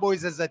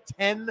Cowboys as a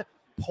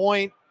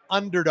 10-point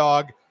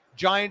underdog.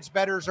 Giants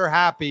bettors are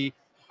happy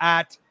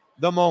at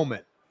the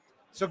moment.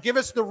 So give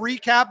us the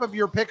recap of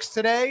your picks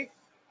today.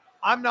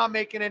 I'm not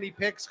making any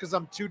picks because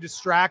I'm too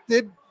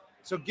distracted.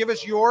 So give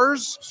us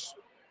yours,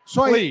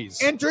 so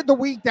please. I entered the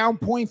week down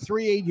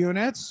 0.38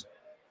 units.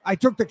 I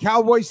took the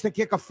Cowboys to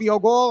kick a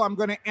field goal. I'm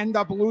going to end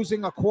up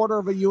losing a quarter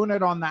of a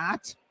unit on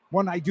that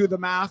when I do the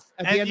math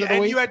at the end of the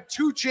week. And you had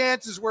two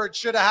chances where it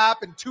should have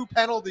happened. Two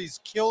penalties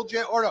killed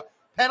you. Or no,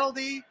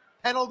 penalty,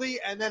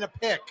 and then a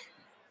pick.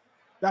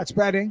 That's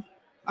betting.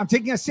 I'm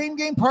taking a same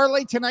game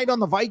parlay tonight on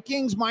the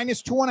Vikings,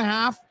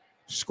 -2.5.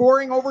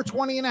 Scoring over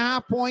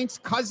 20.5 points.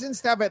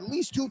 Cousins to have at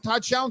least 2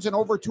 touchdowns and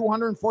over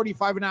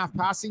 245.5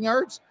 passing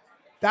yards.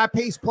 That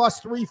pays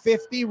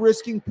 +350,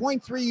 risking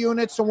 0.3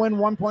 units to win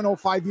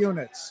 1.05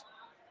 units.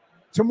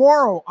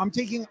 Tomorrow, I'm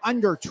taking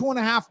under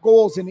 2.5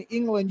 goals in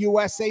England,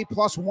 USA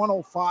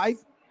 +105.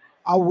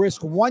 I'll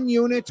risk 1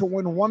 unit to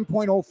win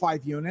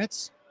 1.05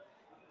 units.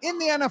 In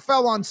the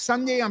NFL on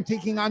Sunday, I'm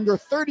taking under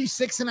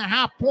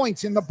 36.5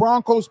 points in the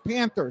Broncos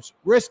Panthers,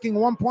 risking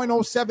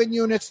 1.07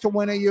 units to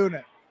win a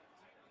unit.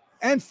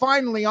 And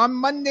finally, on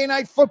Monday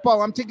Night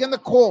Football, I'm taking the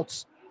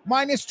Colts,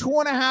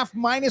 -2.5,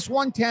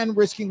 -110,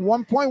 risking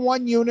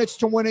 1.1 units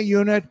to win a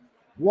unit.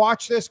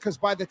 Watch this, because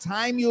by the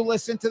time you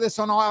listen to this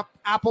on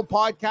Apple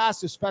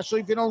Podcasts, especially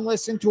if you don't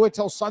listen to it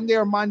till Sunday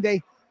or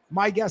Monday,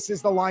 my guess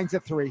is the line's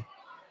at 3.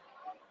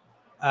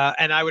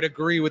 And I would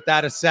agree with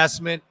that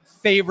assessment.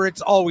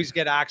 Favorites always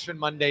get action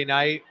Monday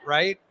night,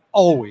 right?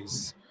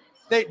 Always.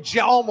 They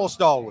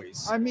almost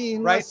always. I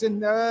mean, right?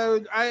 Listen,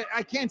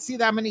 I can't see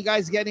that many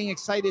guys getting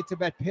excited to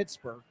bet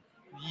Pittsburgh.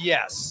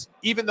 Yes.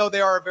 Even though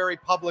they are a very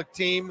public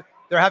team,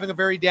 they're having a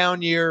very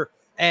down year.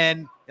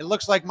 And it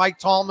looks like Mike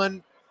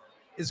Tolman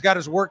has got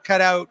his work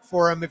cut out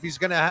for him if he's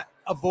going to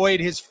avoid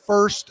his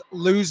first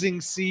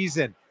losing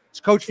season. He's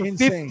coached for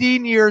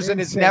 15 years and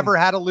has never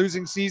had a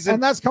losing season.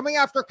 And that's coming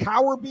after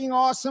Cowher being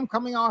awesome,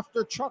 coming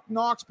after Chuck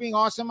Knox being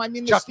awesome. I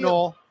mean, Chuck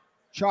Knoll.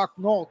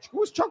 Who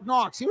was Chuck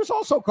Knox? He was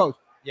also coach.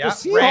 Yeah,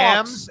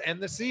 Rams and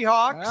the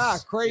Seahawks. Ah,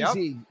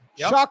 crazy.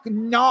 Yep. Chuck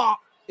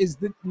Knox is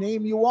the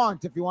name you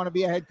want if you want to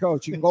be a head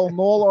coach. You can go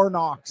Knoll or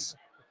Knox.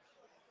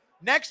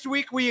 Next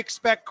week, we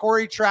expect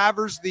Corey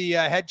Travers, the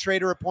head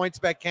trader at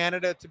PointsBet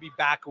Canada, to be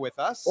back with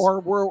us. Or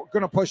we're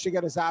going to push to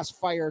get his ass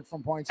fired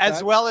from PointsBet.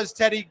 As well as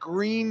Teddy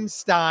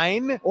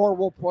Greenstein. Or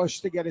we'll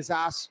push to get his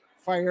ass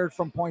fired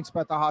from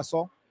PointsBet The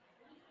Hustle.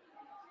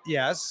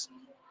 Yes.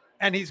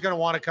 And he's going to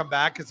want to come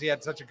back because he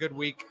had such a good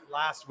week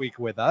last week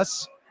with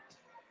us.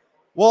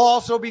 We'll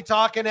also be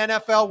talking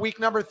NFL week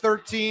number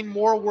 13,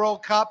 more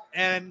World Cup.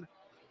 And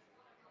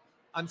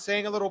I'm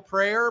saying a little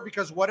prayer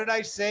because what did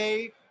I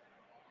say?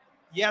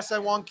 Yes, I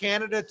want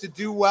Canada to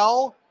do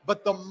well,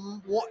 but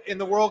in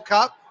the World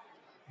Cup,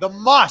 the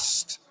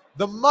must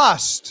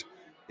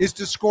is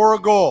to score a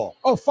goal.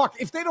 Oh, fuck.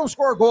 If they don't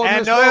score a goal in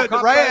this World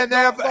Cup, right,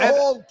 the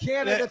whole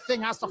Canada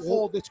thing has to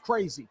fold. It's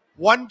crazy.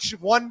 One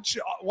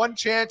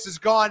chance is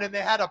gone, and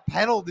they had a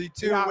penalty,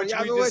 too, which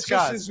we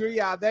discussed.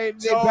 They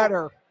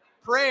better.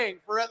 Praying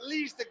for at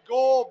least a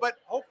goal, but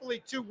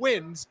hopefully 2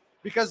 wins,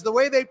 because the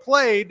way they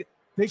played,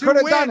 they could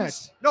have done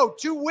it. No,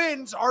 2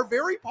 wins are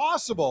very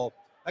possible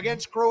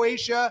against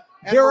Croatia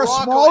and they're Morocco.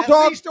 A small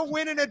dog. At least a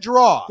win and a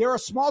draw. They're a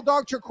small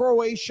dog to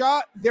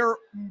Croatia. They're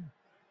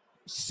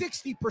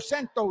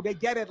 60%, though. They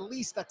get at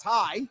least a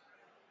tie.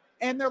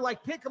 And they're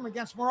like, pick them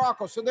against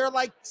Morocco. So they're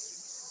like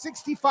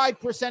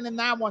 65% in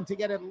that one to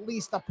get at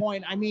least a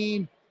point. I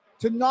mean,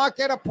 to not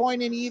get a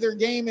point in either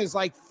game is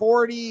like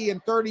 40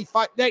 and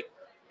 35.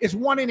 It's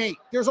 1 in 8.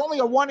 There's only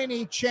a 1 in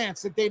 8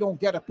 chance that they don't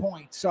get a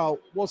point. So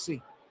we'll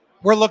see.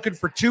 We're looking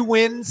for 2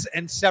 wins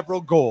and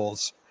several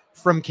goals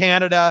from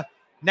Canada.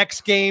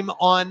 Next game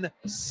on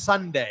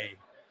Sunday,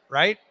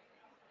 right?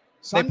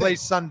 Sunday. They play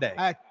Sunday.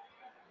 At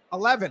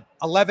 11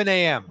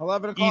 a.m.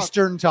 11 o'clock.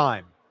 Eastern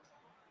time.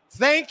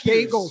 Thank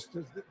you. Bagels.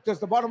 Does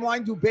the bottom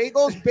line do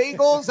bagels?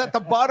 Bagels at the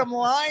bottom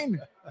line?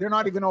 They're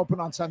not even open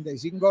on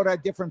Sundays. You can go to a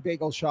different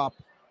bagel shop.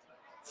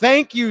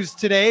 Thank yous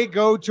today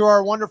go to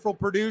our wonderful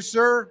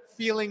producer,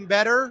 Feeling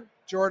Better,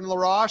 Jordan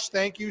LaRoche.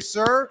 Thank you,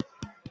 sir.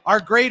 Our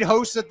great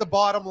hosts at the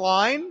bottom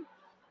line.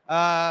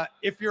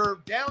 If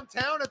you're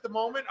downtown at the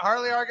moment,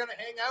 Harley are going to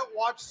hang out,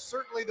 watch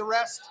certainly the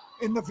rest.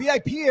 In the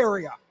VIP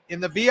area. In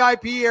the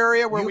VIP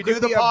area where we do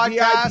the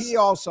podcast. VIP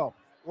also.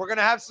 We're going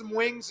to have some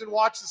wings and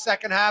watch the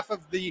second half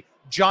of the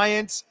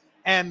Giants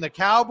and the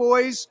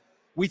Cowboys.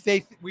 We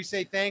say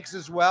thanks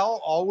as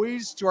well,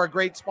 always, to our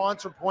great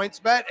sponsor,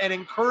 PointsBet, and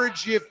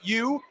encourage if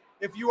you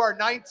are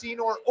 19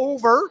 or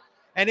over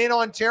and in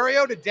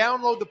Ontario, to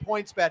download the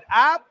PointsBet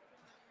app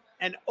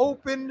and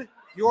open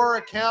your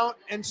account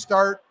and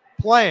start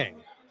playing.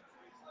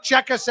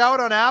 Check us out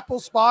on Apple,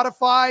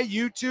 Spotify,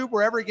 YouTube,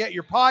 wherever you get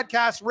your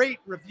podcasts. Rate,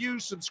 review,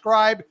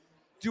 subscribe,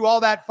 do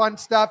all that fun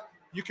stuff.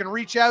 You can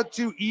reach out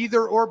to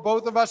either or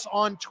both of us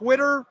on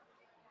Twitter,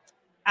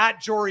 at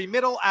Jorey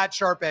Middle, at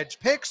Sharp Edge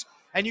Picks.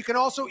 And you can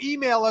also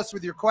email us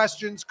with your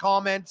questions,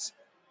 comments,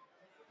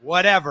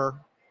 whatever.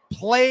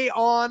 Play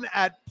on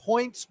at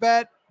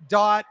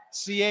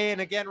pointsbet.ca.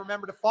 And again,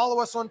 remember to follow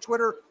us on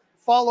Twitter,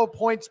 follow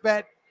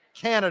PointsBet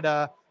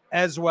Canada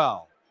as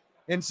well.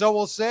 And so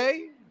we'll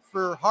say,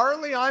 for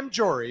Harley, I'm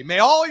Jorey. May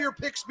all your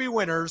picks be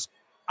winners,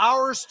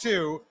 ours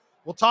too.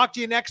 We'll talk to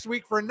you next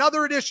week for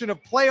another edition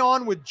of Play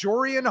On with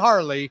Jorey and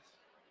Harley,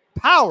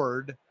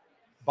 powered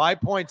by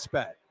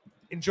PointsBet.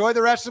 Enjoy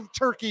the rest of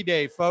Turkey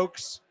Day,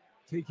 folks.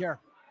 Take care.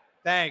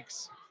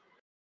 Thanks.